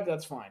top 5,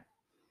 that's fine.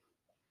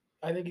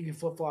 I think you can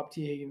flip-flop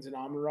T. Higgins and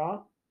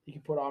Amon-Ra. You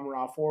can put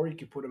Amon-Ra 4. You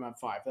can put him at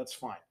 5. That's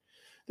fine.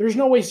 There's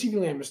no way CeeDee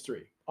Lamb is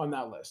 3 on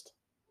that list.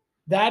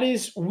 That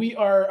is – we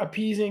are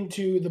appeasing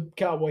to the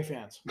Cowboy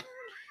fans.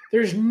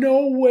 There's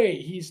no way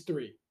he's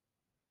 3.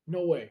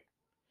 No way.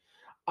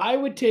 I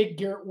would take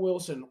Garrett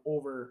Wilson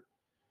over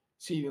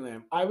CeeDee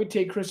Lamb. I would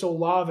take Chris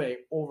Olave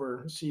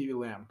over CeeDee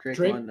Lamb.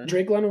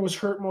 Drake London was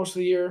hurt most of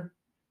the year.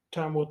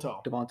 Time will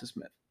tell.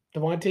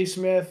 Devontae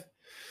Smith.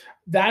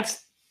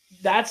 That's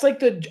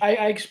like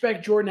I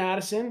expect Jordan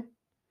Addison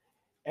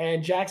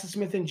and Jackson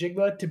Smith and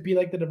Jigba to be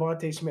like the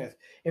Devontae Smith.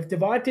 If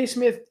Devontae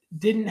Smith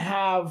didn't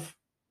have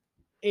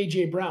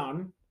A.J.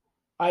 Brown,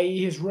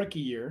 i.e. his rookie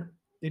year,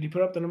 did he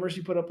put up the numbers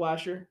he put up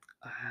last year?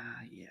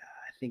 Yeah,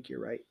 I think you're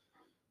right.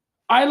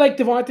 I like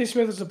Devontae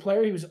Smith as a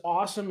player. He was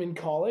awesome in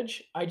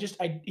college. I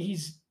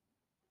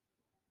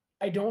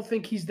don't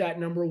think he's that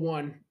number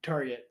 1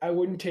 target. I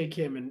wouldn't take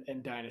him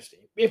in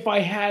Dynasty. If I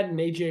had an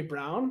A.J.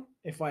 Brown,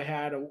 if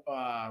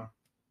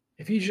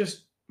he's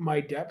just my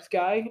depth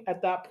guy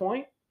at that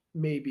point,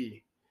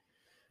 maybe.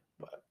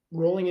 But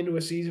rolling into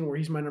a season where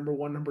he's my number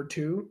 1, number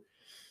 2,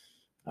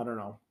 I don't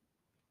know.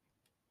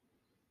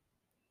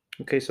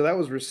 Okay, so that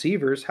was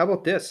receivers. How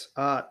about this?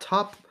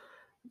 Top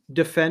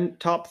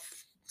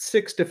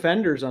 6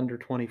 defenders under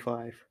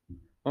 25.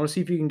 I want to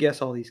see if you can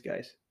guess all these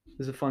guys.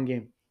 This is a fun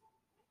game.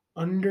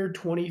 Under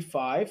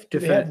 25? Do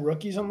they have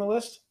rookies on the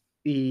list?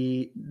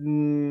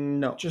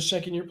 No. Just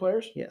second-year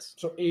players? Yes.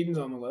 So Aiden's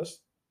on the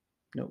list?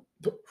 No.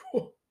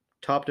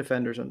 Top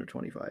defenders under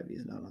 25.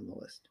 He's not on the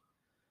list.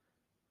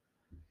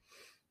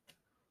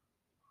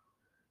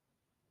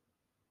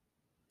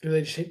 Do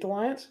they just hate the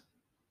Lions?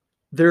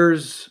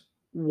 There's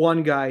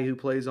one guy who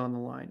plays on the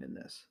line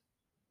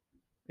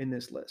in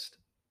this list.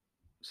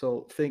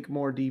 So think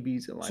more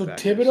DBs and linebackers. So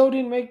Thibodeau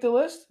didn't make the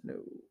list?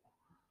 No.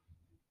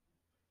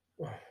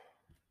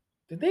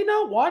 Did they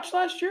not watch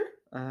last year?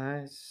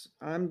 I'm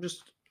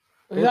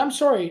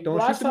sorry.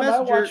 Last time I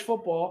watched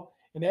football,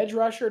 an edge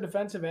rusher,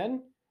 defensive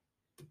end,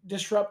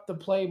 disrupt the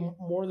play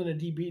more than a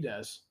DB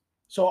does.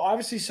 So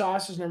obviously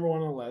Sauce is number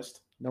 1 on the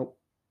list. Nope.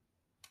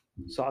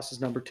 Sauce is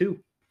number 2.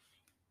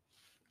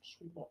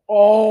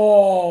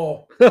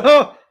 Oh.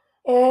 You're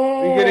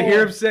going to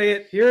hear him say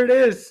it. Here it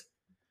is.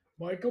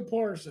 Michael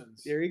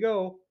Parsons. There you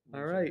go.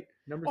 All right.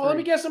 Number 3. Let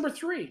me guess number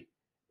 3.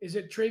 Is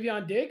it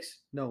Travion Diggs?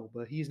 No,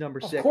 but he's number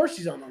 6. Of course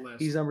he's on the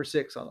list. He's number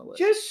 6 on the list.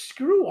 Just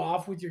screw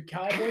off with your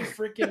Cowboy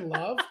freaking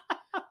love.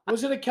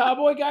 Was it a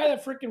Cowboy guy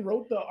that freaking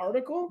wrote the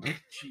article?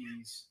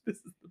 Jeez. This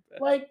is the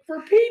best. Like, for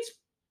Pete's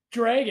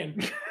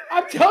dragon.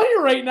 I'm telling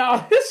you right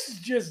now, this is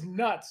just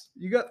nuts.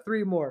 You got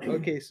 3 more.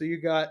 Okay, so you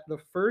got the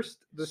first,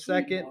 the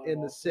second,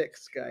 and the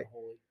 6th guy.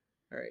 All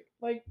right.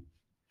 Like,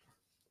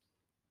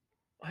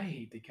 I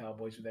hate the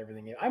Cowboys with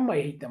everything. I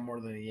might hate them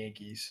more than the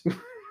Yankees.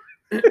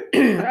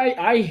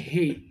 I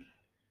hate.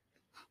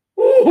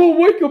 Oh,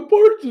 Micah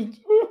Parsons.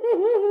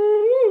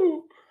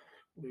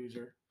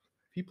 Loser.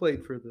 If he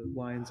played for the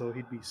Lions, though,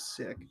 he'd be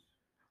sick.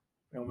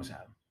 I almost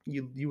had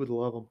him. You would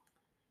love him.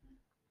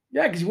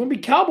 Yeah, because he wouldn't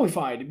be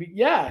cowboy-fied.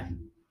 Yeah,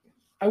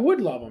 I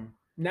would love him.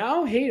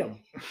 Now, hate him.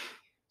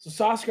 So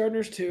Sauce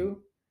Gardner's 2.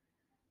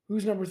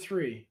 Who's number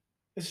 3?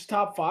 This is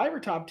top 5 or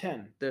top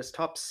 10? There's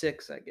top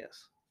 6, I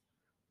guess.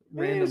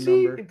 Yeah, Random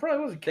see, number. it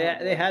probably was a They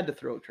cowboy. had to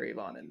throw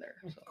Trayvon in there.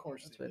 Of So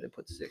course that's they why they did.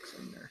 put 6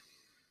 in there.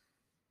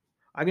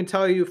 I can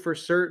tell you for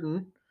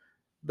certain,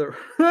 the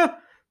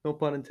no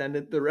pun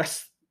intended,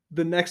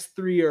 the next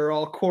 3 are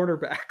all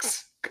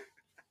cornerbacks.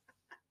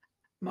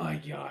 My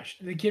gosh.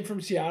 Did the kid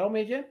from Seattle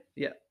make it?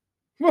 Yeah.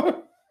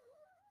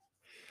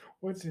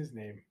 What's his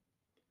name?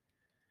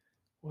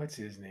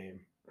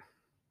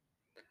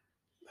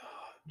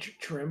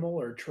 Trammell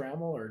or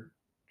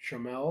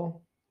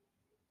Trammell?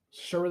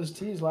 Start with his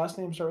T. His last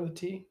name start with a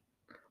T.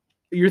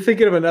 You're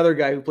thinking of another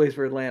guy who plays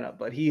for Atlanta,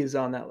 but he is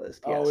on that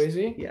list. Yes. Oh, is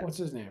he? Yeah. What's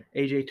his name?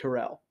 AJ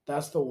Terrell.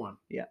 That's the one.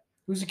 Yeah.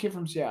 Who's the kid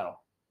from Seattle?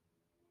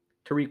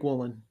 Tariq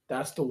Woolen.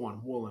 That's the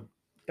one. Woolen.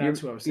 That's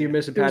who I was saying. You're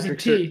missing There was a Patrick.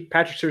 T.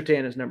 Patrick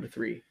Surtain is number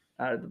 3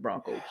 out of the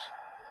Broncos.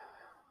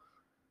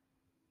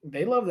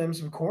 They love them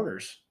some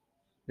corners.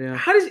 Yeah.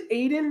 How does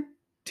Aiden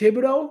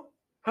Thibodeau?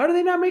 How do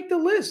they not make the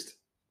list?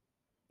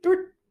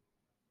 They're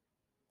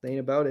They ain't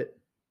about it.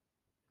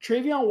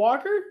 Travion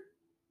Walker.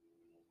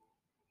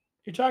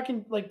 You're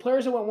talking like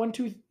players that went 1,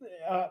 2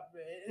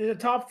 in the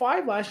top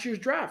 5 last year's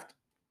draft.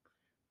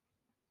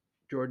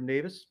 Jordan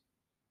Davis.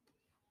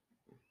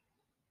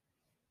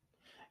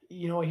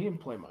 You know, he didn't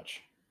play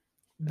much.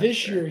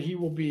 This fair. year, he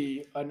will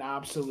be an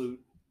absolute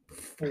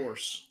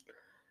force.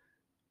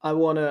 I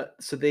want to.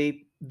 So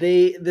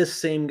this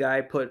same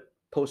guy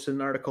posted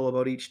an article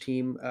about each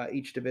team,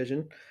 each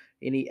division,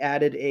 and he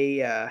added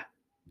a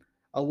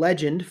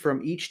legend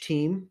from each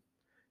team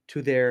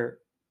to their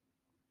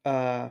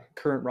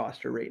current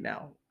roster right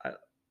now,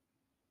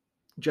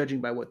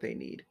 judging by what they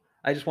need.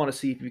 I just want to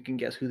see if you can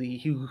guess who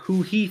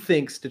he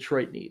thinks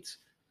Detroit needs.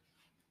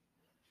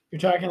 You're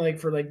talking like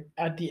for like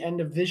at the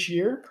end of this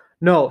year?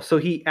 No, so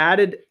he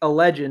added a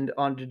legend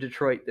onto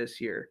Detroit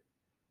this year,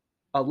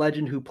 a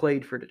legend who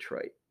played for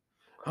Detroit.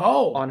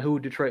 Oh, On who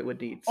Detroit would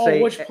need. oh,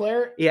 which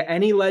player? Yeah,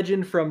 any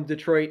legend from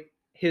Detroit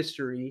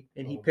history,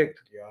 and he Oh my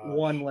picked gosh.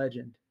 one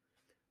legend.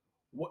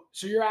 What,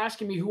 so you're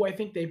asking me who I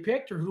think they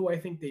picked or who I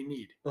think they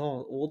need?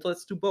 Oh, well,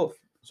 let's do both.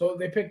 So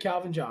they picked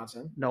Calvin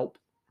Johnson. Nope.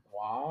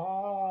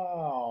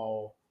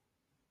 Wow.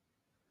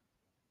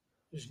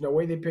 There's no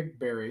way they picked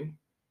Barry.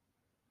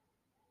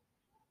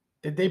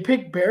 Did they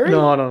pick Barry?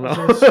 No. I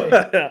was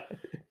gonna say,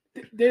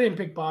 they didn't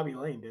pick Bobby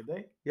Lane, did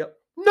they? Yep.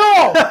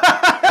 No!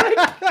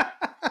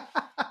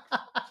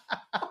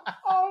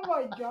 Oh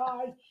my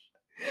gosh.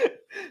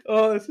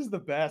 Oh, this is the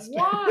best.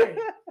 Why?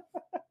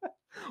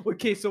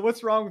 Okay, so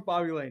what's wrong with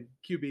Bobby Lane,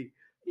 QB?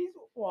 He's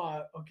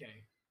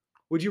okay.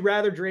 Would you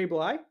rather Dre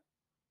Bly?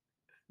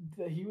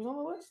 He was on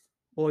the list?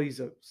 Well,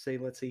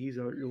 let's say he's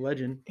a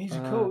legend. He's a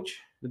coach.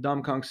 The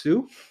Dom Kong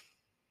Su.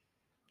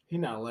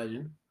 He's not a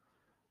legend.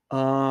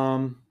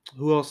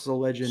 Who else is a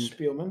legend?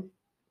 Spielman.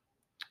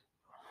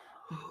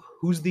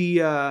 Who's the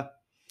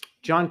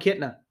John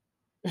Kitna?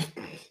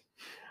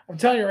 I'm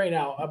telling you right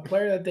now, a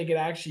player that they could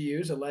actually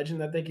use, a legend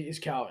that they could use,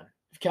 Calvin.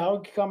 If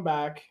Calvin could come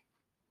back,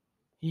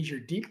 he's your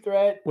deep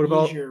threat. What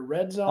about he's your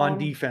red zone on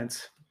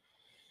defense?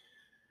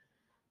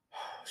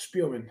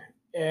 Spielman.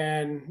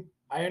 And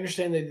I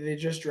understand that they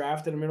just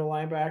drafted a middle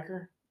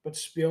linebacker, but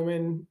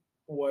Spielman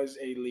was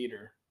a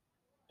leader.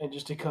 And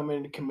just to come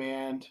into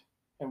command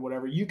and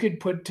whatever. You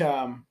could put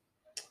I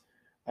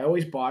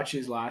always botch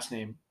his last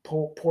name.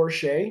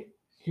 Porsche.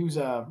 He was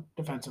a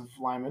defensive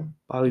lineman.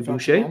 Bobby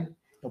defensive Boucher? man.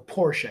 No,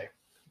 Porsche.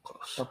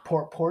 Close. Or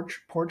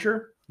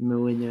Porcher.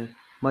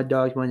 My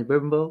dog's won the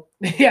Bourbon Bowl.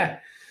 Yeah.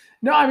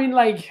 No, I mean,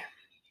 like,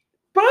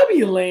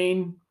 Bobby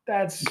Lane,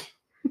 that's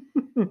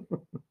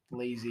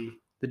lazy.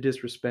 The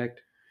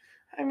disrespect.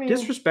 I mean,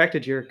 Disrespect to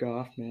Jared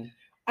Goff, man.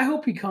 I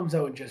hope he comes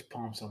out and just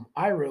pumps him.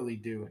 I really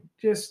do.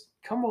 Just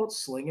come out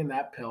slinging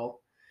that pill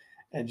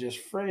and just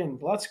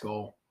friggin' let's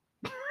go.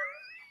 You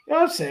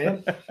know what I'm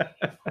saying?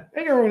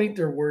 Make everyone eat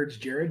their words,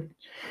 Jared.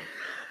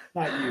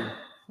 Not you.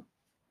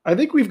 I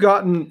think we've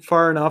gotten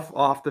far enough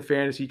off the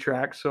fantasy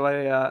track, so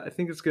I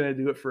think it's going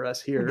to do it for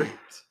us here.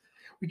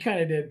 We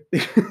kind of did. We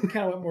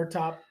kind of went more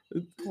top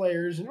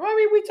players. And, I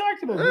mean, we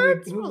talked about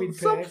who we'd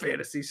some pick.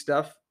 fantasy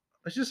stuff.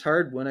 It's just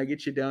hard when I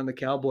get you down the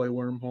cowboy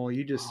wormhole.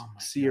 You just Oh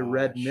my see a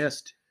red gosh.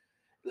 mist.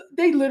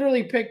 They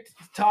literally picked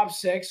top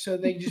 6, so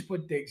they just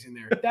put Diggs in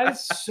there. That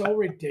is so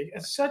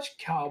ridiculous. It's such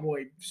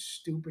cowboy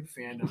stupid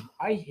fandom.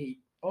 I hate.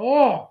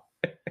 Oh,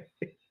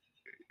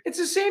 it's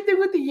the same thing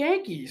with the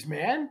Yankees,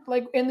 man.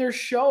 Like in their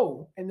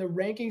show and the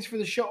rankings for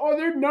the show. Oh,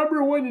 they're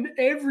number 1 in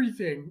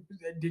everything.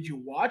 Did you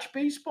watch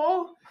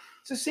baseball?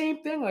 It's the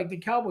same thing. Like the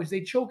Cowboys,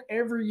 they choke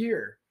every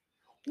year.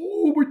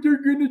 Oh, but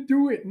they're gonna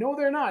do it. No,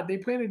 they're not. They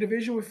play in a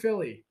division with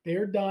Philly.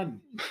 They're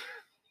done.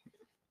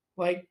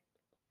 Like.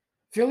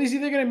 Philly's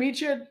either going to meet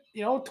you,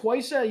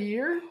 twice a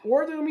year,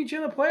 or they'll meet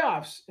you in the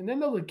playoffs, and then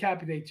they'll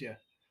decapitate you.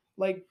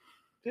 Like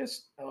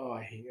this. Oh,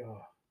 I hate.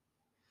 Oh.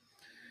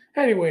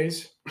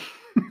 Anyways,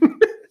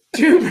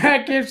 tune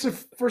back in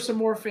for some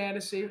more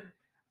fantasy.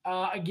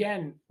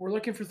 Again, we're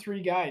looking for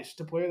 3 guys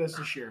to play with us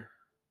this year.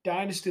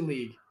 Dynasty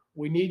League.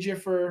 We need you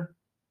for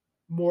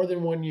more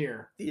than 1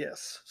 year.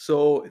 Yes.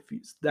 So if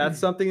that's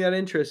something that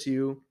interests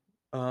you,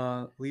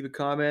 leave a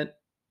comment,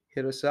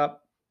 hit us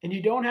up. And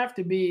you don't have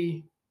to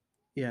be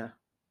Yeah.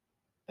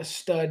 a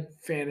stud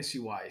fantasy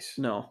wise.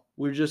 No,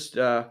 we're just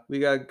we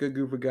got a good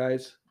group of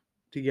guys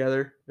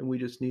together, and we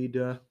just need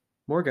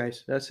more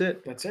guys. That's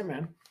it. That's it,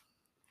 man.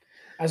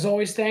 As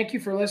always, thank you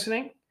for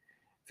listening.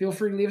 Feel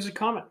free to leave us a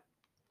comment.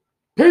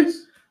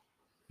 Peace.